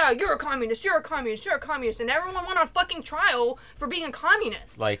like, "Yeah, you're a communist, you're a communist, you're a communist," and everyone went on fucking trial for being a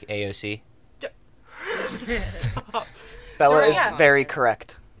communist. Like AOC. Stop. Bella is Yeah. very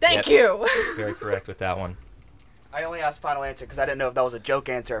correct. Thank Yep. you. Very correct with that one. I only asked final answer because I didn't know if that was a joke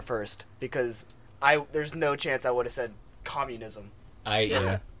answer at first. Because there's no chance I would have said communism,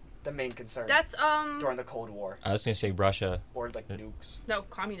 Yeah. the main concern That's during the Cold War, I was gonna say Russia. or like nukes. no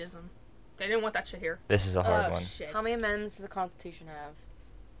communism. They didn't want that shit here. This is a hard Oh, one. shit. How many amendments does the Constitution have?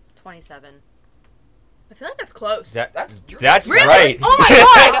 27. I feel like that's close. That's Really? right. Oh my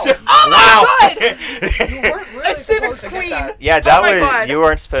god! Oh my god! You weren't really A civics supposed to get queen. that. Yeah, that Oh my was. God. You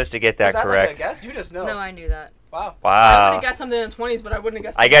weren't supposed to get that Was that correct. like a guess? You just know. No, I knew that. Wow. I would Wow. have guessed something in the 20s, but I wouldn't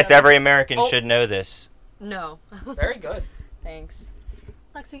have guessed. I guess something every American Oh. should know this. No. Very good. Thanks.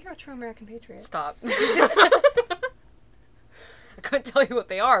 Lexi, you're a true American patriot. Stop. I couldn't tell you what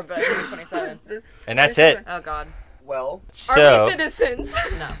they are, but I think it's 27. And that's it. Oh, God. Well, Are So, we citizens?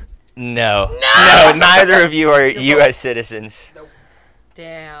 No. no, neither of you are U.S. citizens.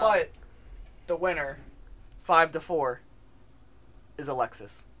 Damn. but the winner, 5-4, is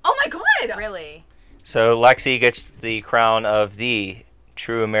Alexis. Oh my god! Really? So Lexi gets the crown of the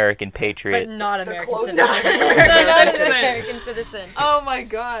true American But patriot. not American closest citizen. American Not an citizen. American citizen. Oh my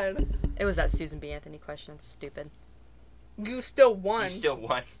god. It was that Susan B. Anthony question. It's stupid. You still won. You still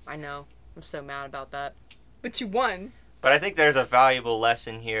won. I know. I'm so mad about that. But you won. But I think there's a valuable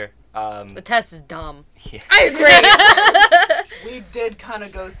lesson here. The test is dumb. I agree. We did kind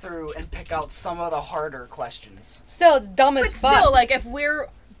of go through and pick out some of the harder questions. Still, it's dumb as But fuck. still, like, if we're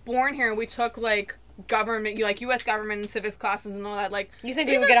born here and we took, like, government, like, U.S. government and civics classes and all that, like... You think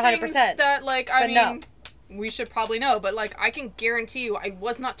we these would are get 100%. things that, like, I But mean, no. we should probably know. But, like, I can guarantee you I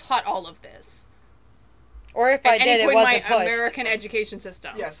was not taught all of this. Or if at I any did, it point in my wasn't pushed. American education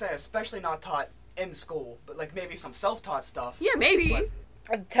system. Yeah, say especially not taught in school, but like maybe some self-taught stuff. Yeah, maybe. But-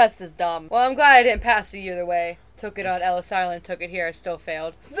 The test is dumb. Well, I'm glad I didn't pass it either way. Took it on Ellis Island, took it here, I still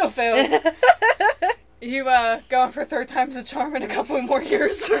failed. Still failed. You going for third time's a charm in a couple more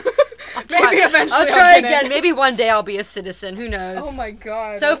years. Maybe eventually I'll try again. Maybe one day I'll be a citizen. Who knows? Oh my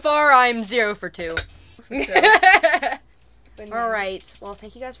god. So far, I'm 0 for 2. But All right. Well,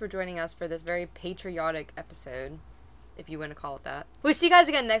 thank you guys for joining us for this very patriotic episode, if you want to call it that. We'll see you guys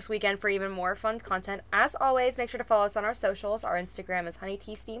again next weekend for even more fun content. As always, make sure to follow us on our socials. Our Instagram is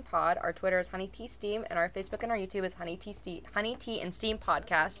HoneyTeaSteamPod, our Twitter is HoneyTeaSteam, and our Facebook and our YouTube is Honey Tea and Steam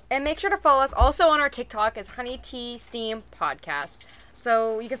Podcast. And make sure to follow us also on our TikTok as Honey Tea Steam Podcast.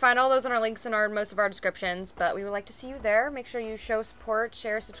 So you can find all those on our links in most of our descriptions, but we would like to see you there. Make sure you show support,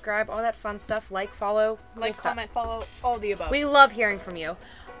 share, subscribe, all that fun stuff. Like, follow, cool like, stuff. comment, follow, all the above. We love hearing from you.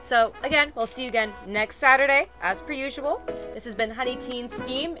 So, again, we'll see you again next Saturday, as per usual. This has been Honey Tea and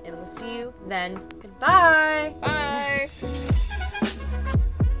Steam, and we'll see you then. Goodbye! Bye!